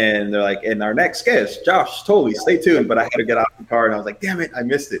 and they're like, "And our next guest, Josh Tolley, stay tuned." But I had to get out the car, and I was like, "Damn it, I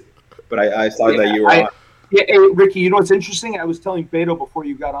missed it." But I saw that you were on. Yeah, hey, Ricky, you know what's interesting? I was telling Beto before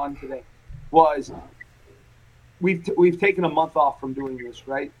you got on today, was we've taken a month off from doing this,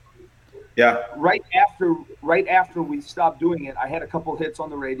 right? Yeah. Right after we stopped doing it, I had a couple hits on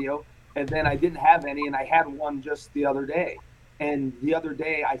the radio, and then I didn't have any, and I had one just the other day. And the other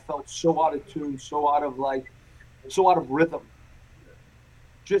day, I felt so out of tune, so out of rhythm.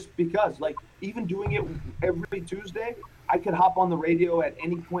 Just because, like, even doing it every Tuesday, I could hop on the radio at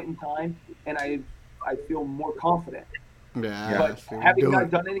any point in time, and I feel more confident. Yeah. But having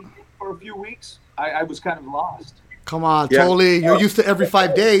not done anything for a few weeks, I was kind of lost. Come on, Tolly. You're used to every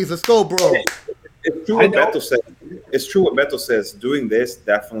 5 days. Let's go, bro. It's true what Beto says. It's true what Beto says. Doing this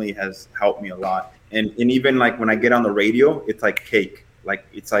definitely has helped me a lot. And even like when I get on the radio, it's like cake. Like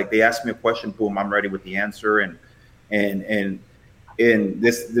it's like they ask me a question, boom, I'm ready with the answer. And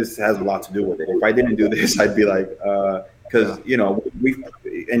this has a lot to do with it. If I didn't do this, I'd be like, because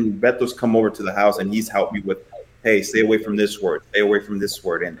and Beto's come over to the house and he's helped me with, hey, stay away from this word,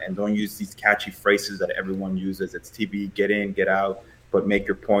 and don't use these catchy phrases that everyone uses. It's TV, get in, get out, but make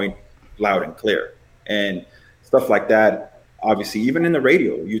your point loud and clear and stuff like that. Obviously, even in the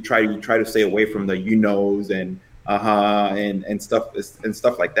radio, you try to stay away from the you knows and and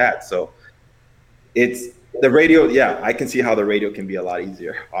stuff like that. So it's the radio. Yeah, I can see how the radio can be a lot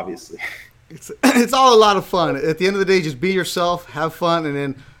easier, obviously. It's all a lot of fun. At the end of the day, just be yourself, have fun, and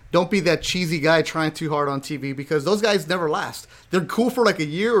then don't be that cheesy guy trying too hard on TV because those guys never last. They're cool for like a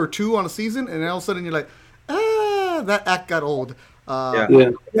year or two on a season, and then all of a sudden you're like, that act got old.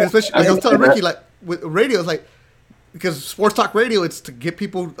 Especially, like I was telling Ricky, like with radio, it's like because sports talk radio, it's to get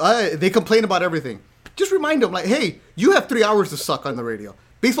people. They complain about everything. Just remind them, like, hey, you have 3 hours to suck on the radio.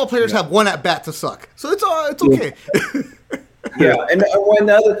 Baseball players have one at bat to suck, so it's okay. And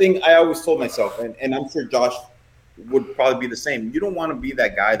the other thing I always told myself, and I'm sure Josh would probably be the same. You don't want to be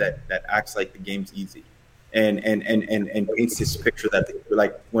that guy that acts like the game's easy, and paints this picture that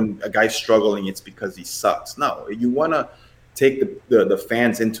like when a guy's struggling, it's because he sucks. No, you want to take the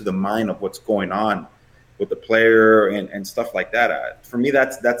fans into the mind of what's going on with the player and stuff like that. For me,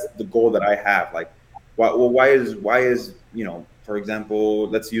 that's the goal that I have. Like, why is for example,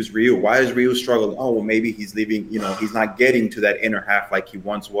 let's use Ryu. Why is Ryu struggling? Oh, well, maybe he's leaving. He's not getting to that inner half like he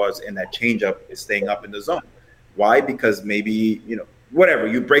once was, and that changeup is staying up in the zone. Why? Because maybe whatever,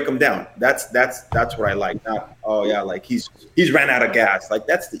 you break them down. That's what I like. Not like he's ran out of gas. Like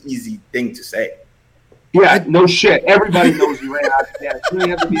that's the easy thing to say. Yeah, no shit. Everybody knows he ran out of gas. You don't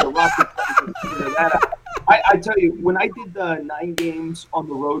have to be a rocket to figure that out. I tell you, when I did the 9 games on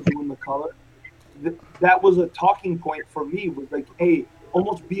the road doing the color, that was a talking point for me. Was like, hey,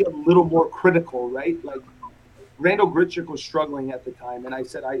 almost be a little more critical, right? Like Randall Grichuk was struggling at the time, and I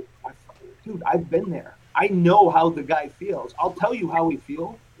said, dude, I've been there. I know how the guy feels. I'll tell you how he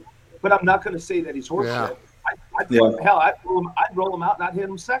feels, but I'm not going to say that he's horseshit. Hell, I'd roll him out and I'd hit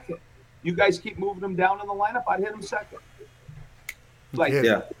him second. You guys keep moving him down in the lineup, I'd hit him second. Like,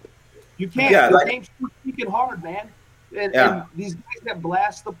 you can't. The game's too freaking hard, man. And these guys that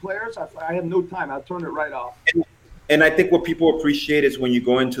blast the players, I have no time. I'll turn it right off. And I think what people appreciate is when you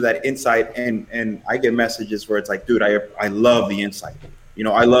go into that insight, and I get messages where it's like, dude, I love the insight.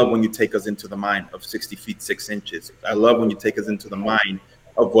 I love when you take us into the mind of 60 feet 6 inches. I love when you take us into the mind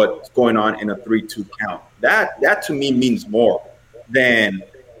of what's going on in a 3-2 count. That to me means more than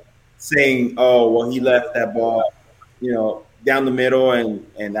saying, oh, well, he left that ball, down the middle,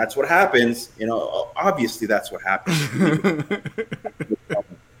 and that's what happens. Obviously that's what happens.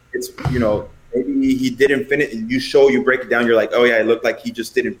 It's maybe he didn't finish. You break it down. You're like, oh yeah, it looked like he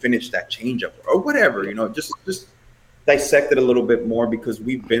just didn't finish that changeup or whatever. Just dissect it a little bit more because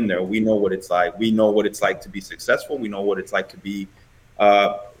we've been there. We know what it's like. We know what it's like to be successful. We know what it's like to be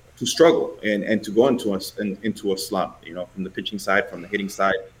to struggle and to go into a slump. From the pitching side, from the hitting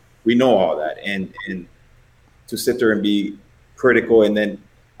side, we know all that. And to sit there and be critical, and then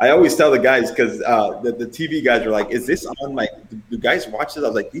I always tell the guys because the TV guys are like, "Is this on?" Like, do guys watch this?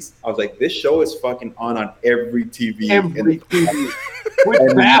 I was like, this show is fucking on every TV. Every TV.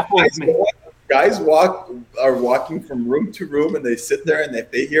 Which baffles me. Guys are walking from room to room, and they sit there, and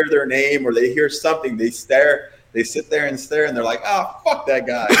if they hear their name or they hear something, they stare. They sit there and stare, and they're like, "Oh, fuck that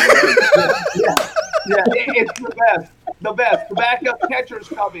guy." It's the best. The best. The backup catcher's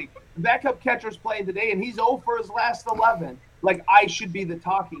coming. The backup catcher's playing today, and he's 0 for his last 11. Like, I should be the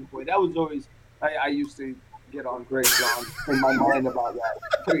talking point. That was always I used to get on Greg John in my mind about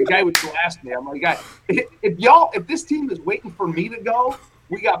that. The guy would blast me. I'm like, guy, if this team is waiting for me to go,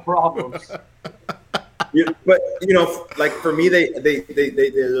 we got problems. But like for me,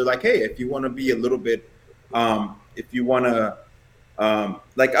 they're like, hey, if you want to be a little bit, if you want to,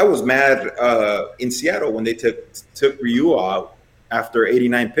 like I was mad in Seattle when they took Ryu out after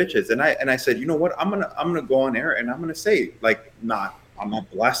 89 pitches, and I said, you know what, I'm gonna go on air and I'm gonna say, like, I'm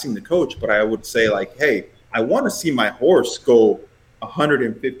not blasting the coach, but I would say, like, hey, I want to see my horse go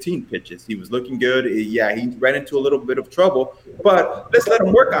 115 pitches. He was looking good. He ran into a little bit of trouble, but let's let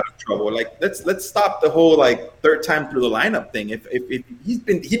him work out of trouble. Like, let's stop the whole like third time through the lineup thing. If he's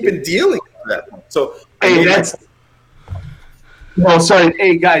been dealing with that. So hey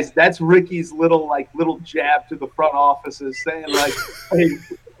guys, that's Ricky's little jab to the front offices saying like, hey,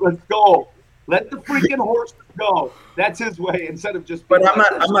 let's go. Let the freaking horse go. That's his way instead of just. But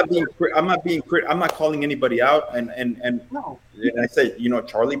I'm not calling anybody out, and no. And I said,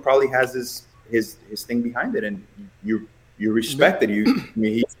 Charlie probably has his thing behind it, and you respect it. He's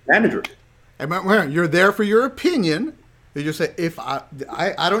the manager. And you're there for your opinion. You just say, if I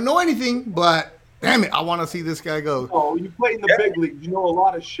don't know anything, but damn it, I want to see this guy go. Oh, you play in the big league. You know a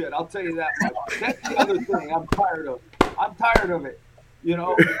lot of shit. I'll tell you that much. That's the other thing I'm tired of. it.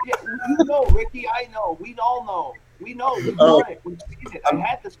 Ricky, I know. We all know. We know. We've done it. We've seen it. I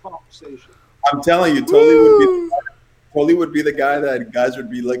had this conversation. I'm telling you, Totally would be the guy that guys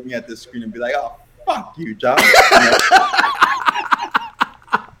would be looking at this screen and be like, oh, fuck you, Josh.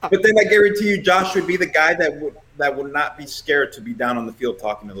 But then I guarantee you, Josh would be the guy that that would not be scared to be down on the field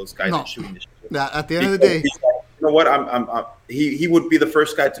talking to those guys No. and shooting the shit. Yeah, at the end of the day, He's like, you know what? He would be the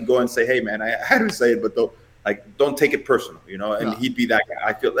first guy to go and say, "Hey, man, I had to say it, but don't take it personal," you know. And No. he'd be that guy.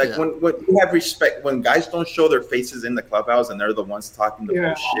 I feel like Yeah. when you have respect, when guys don't show their faces in the clubhouse and they're the ones talking the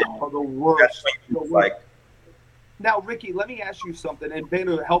bullshit, Oh, the that's worst. when you like. Now, Ricky, let me ask you something, and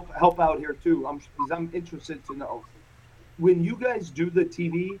Beno, help out here too. I'm interested to know when you guys do the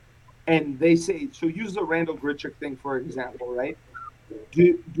TV, and they say, so use the Randall Grichuk thing for example, right?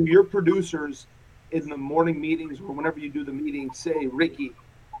 Do your producers in the morning meetings or whenever you do the meeting say, Ricky,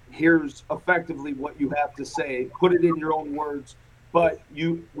 here's effectively what you have to say. Put it in your own words, but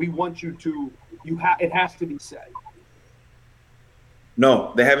we want you to. It has to be said.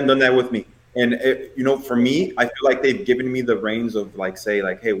 No, they haven't done that with me. And for me, I feel like they've given me the reins of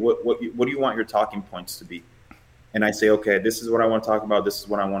hey, what do you want your talking points to be? And I say, okay, this is what I want to talk about. This is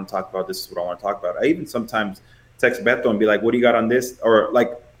what I want to talk about. This is what I want to talk about. I even sometimes text Beto and be like, what do you got on this? Or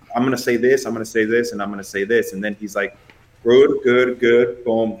I'm going to say this, I'm going to say this, and I'm going to say this. And then he's like, good,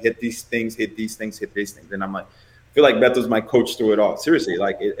 boom, hit these things. And I'm like, I feel like Beto's my coach through it all. Seriously,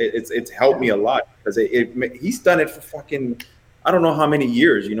 it's helped me a lot because he's done it for fucking, I don't know how many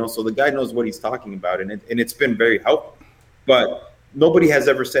years, so the guy knows what he's talking about. And it's been very helpful. But nobody has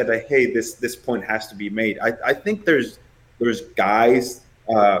ever said that, hey, this point has to be made. I think there's guys,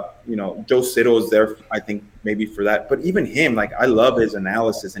 Joe Cito is there, I think, maybe for that. But even him, I love his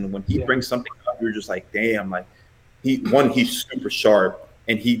analysis. And when he brings something up, you're just like, damn, he's super sharp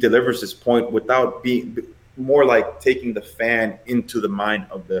and he delivers his point without being more like taking the fan into the mind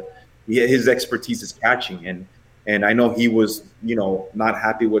of his expertise is catching. And I know he was, not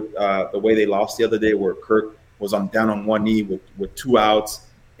happy with the way they lost the other day where Kirk was down on one knee with 2 outs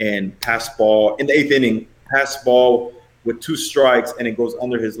and pass ball in the 8th inning, pass ball with 2 strikes and it goes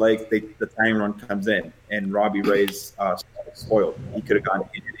under his legs. The tying run comes in and Robbie Ray's spoiled. He could have gone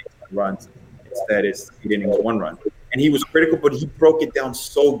 8 innings and runs. Instead, it's 8 innings, 1 run. And he was critical, but he broke it down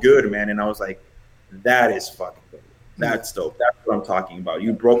so good, man. And I was like, that is fucking good. That's dope. That's what I'm talking about.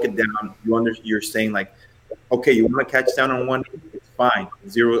 You broke it down. You're saying okay, you want to catch down on one, it's fine.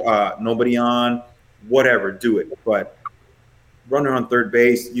 0, nobody on, whatever, do it. But runner on third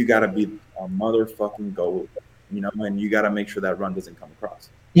base, you got to be a motherfucking goal, and you got to make sure that run doesn't come across.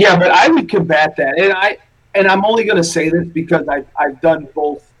 Yeah, but I would combat that, and I'm only going to say this because I've done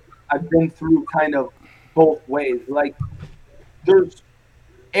both. I've been through kind of both ways.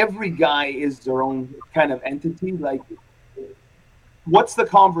 Every guy is their own kind of entity. What's the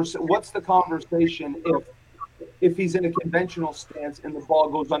conversation if he's in a conventional stance and the ball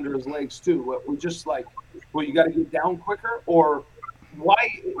goes under his legs too? We're just you got to get down quicker, or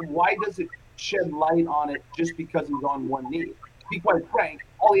why does it shed light on it just because he's on one knee? To be quite frank,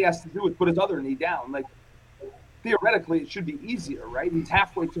 all he has to do is put his other knee down. Theoretically, it should be easier, right? He's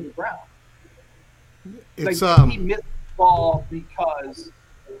halfway to the ground. He missed the ball because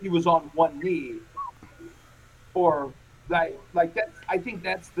he was on one knee, or that. I think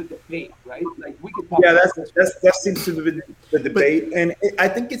that's the debate, right? We could talk. Yeah, about that seems to be the debate, and I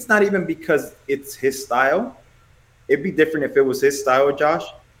think it's not even because it's his style. It'd be different if it was his style, Josh.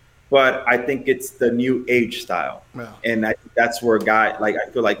 But I think it's the new age style, and I think that's where I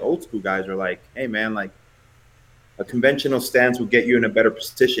feel like old school guys are like, hey man, a conventional stance will get you in a better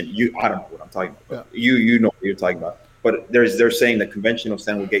position. I don't know what I'm talking about. Yeah. You know what you're talking about. But they're saying the conventional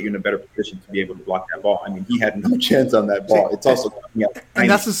stance will get you in a better position to be able to block that ball. I mean, he had no chance on that ball. It's also coming out. And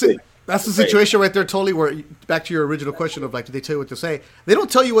that's the situation right there, totally. Where back to your original question of do they tell you what to say? They don't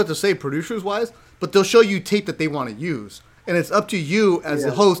tell you what to say, producers wise, but they'll show you tape that they want to use, and it's up to you as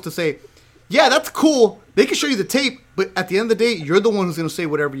the host to say, yeah, that's cool. They can show you the tape, but at the end of the day, you're the one who's going to say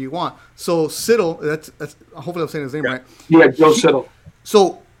whatever you want. So Cito, that's hopefully I'm saying his name right. Yeah, Joe Cito.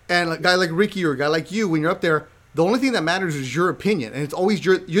 So, and a guy like Ricky or a guy like you, when you're up there, the only thing that matters is your opinion, and it's always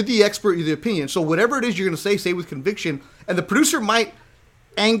you're the expert, you're the opinion. So whatever it is you're going to say with conviction, and the producer might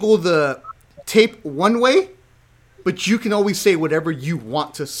angle the tape one way, but you can always say whatever you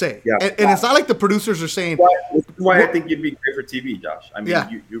want to say. Yeah. And it's not like the producers are saying. This is why I think you'd be great for TV, Josh. I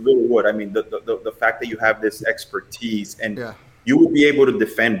mean, you really would. I mean, the fact that you have this expertise and you would be able to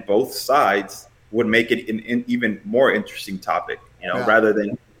defend both sides would make it an even more interesting topic, rather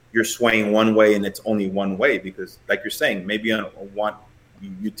than you're swaying one way and it's only one way. Because like you're saying, maybe on one,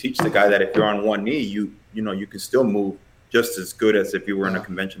 you teach the guy that if you're on one knee, you can still move just as good as if you were in a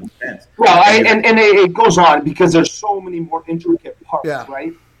conventional stance. Well, and it goes on because there's so many more intricate parts,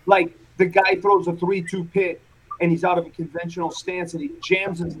 right? The guy throws a 3-2 pitch and he's out of a conventional stance and he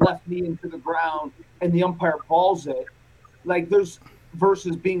jams his left knee into the ground and the umpire balls it. There's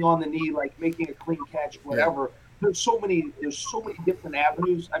versus being on the knee, making a clean catch, whatever. there's so many different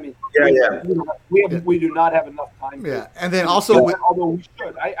avenues. I mean, Yeah. we do not have enough time. Yeah, and then also although we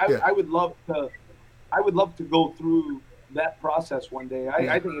should, I would love to go through that process one day.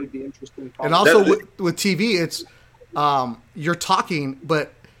 I think it would be interesting. And also with TV, it's you're talking,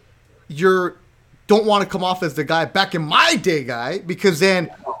 but don't want to come off as the guy back in my day guy, because then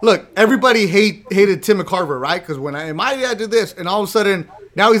look, everybody hated Tim McCarver, right? Because in my day I did this, and all of a sudden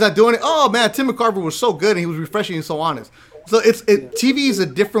now he's not doing it. Oh man, Tim McCarver was so good and he was refreshing and so honest. So TV is a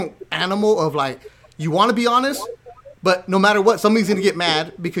different animal of like, you want to be honest, but no matter what, somebody's gonna get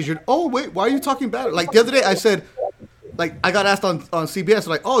mad because wait, why are you talking bad? Like the other day I said, like I got asked on CBS,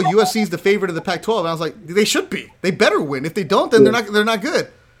 like, oh, USC's the favorite of the Pac-12, and I was like, they should be. They better win. If they don't, then they're not good.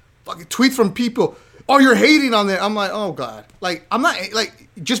 Fucking tweets from people. Oh, you're hating on that. I'm like, oh god. Like I'm not like,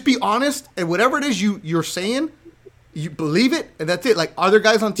 just be honest, and whatever it is you're saying, you believe it, and that's it. Like, are there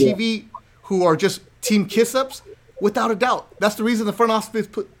guys on TV who are just team kiss-ups? Without a doubt. That's the reason the front office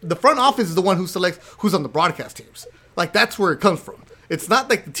is the one who selects who's on the broadcast teams. Like, that's where it comes from. It's not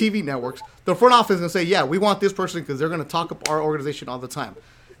like the TV networks. The front office is going to say, yeah, we want this person because they're going to talk up our organization all the time.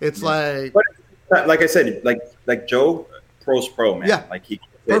 It's like... But, like I said, like Joe, pro's pro, man. Yeah. Like,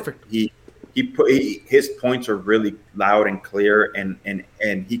 perfect. His points are really loud and clear,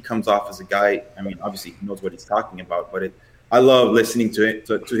 and he comes off as a guy, I mean, obviously he knows what he's talking about, but I love listening to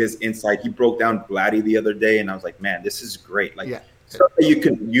his insight. He broke down Vladdy the other day, and I was like, man, this is great. Like, stuff that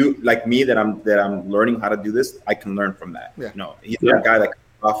you like me that I'm learning how to do this, I can learn from that. Yeah. You know, he's not a guy that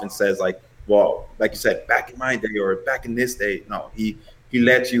often says like, well, like you said, back in my day or back in this day. No, he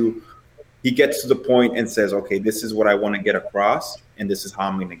lets you. He gets to the point and says, okay, this is what I want to get across, and this is how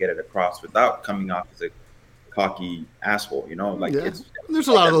I'm going to get it across without coming off as a cocky asshole, you know? Like, there's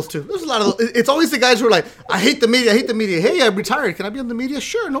a lot of those too. There's a lot of those. It's always the guys who are like, I hate the media. Hey, I'm retired. Can I be on the media?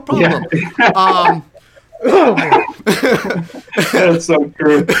 Sure, no problem. That's so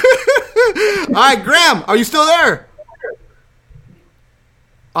true. All right, Graham, are you still there?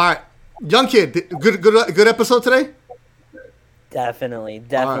 All right, young kid, good episode today. Definitely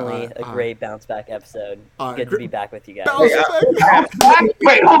a great bounce back episode. Good to be back with you guys. Bounce back?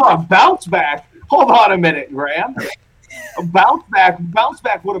 Wait, hold on. Bounce back? Hold on a minute, Graham. Bounce back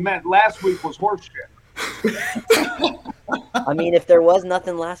would have meant last week was horseshit. I mean, if there was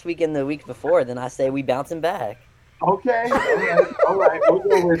nothing last week and the week before, then I say we bouncing back. Okay. All right. We'll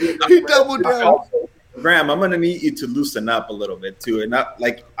go with it. He doubled down. Graham, I'm going to need you to loosen up a little bit too, and not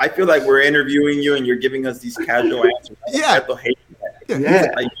like, I feel like we're interviewing you and you're giving us these casual answers. Yeah. I hate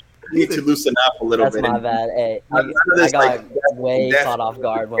that. I need to loosen up a little bit. That's my bad. Hey, I got way caught off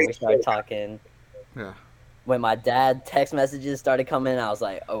guard when we started talking. Yeah. When my dad text messages started coming, I was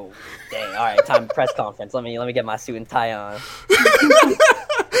like, "Oh, dang! All right, time press conference. Let me get my suit and tie on."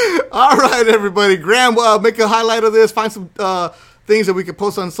 All right, everybody. Graham, make a highlight of this. Find some things that we can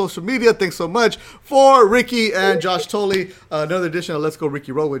post on social media. Thanks so much for Ricky and Josh Tolley. Another edition of Let's Go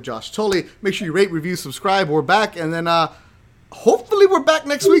Ricky Roll with Josh Tolley. Make sure you rate, review, subscribe. We're back, and then hopefully we're back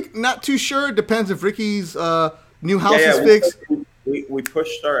next week. Not too sure. Depends if Ricky's new house is fixed. We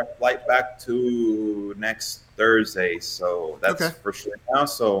pushed our flight back to next Thursday, so that's for sure now.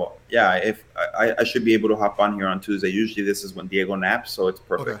 So yeah, if I should be able to hop on here on Tuesday. Usually this is when Diego naps, so it's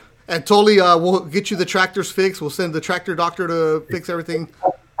perfect. Okay. And Tolley, we'll get you the tractors fixed. We'll send the tractor doctor to fix everything.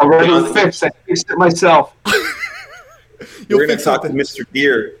 Already fixed. I fixed it myself. We're going to talk to Mr.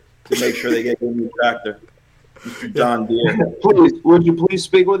 Deere to make sure they get a new tractor. Mr. John Deere. Please, would you please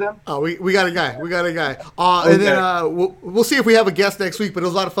speak with him? Oh, we got a guy. And then we'll see if we have a guest next week. But it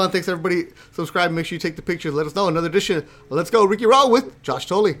was a lot of fun. Thanks, everybody. Subscribe. Make sure you take the picture. Let us know. Another edition. Let's go, Ricky Roll with Josh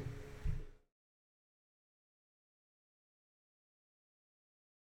Tolley.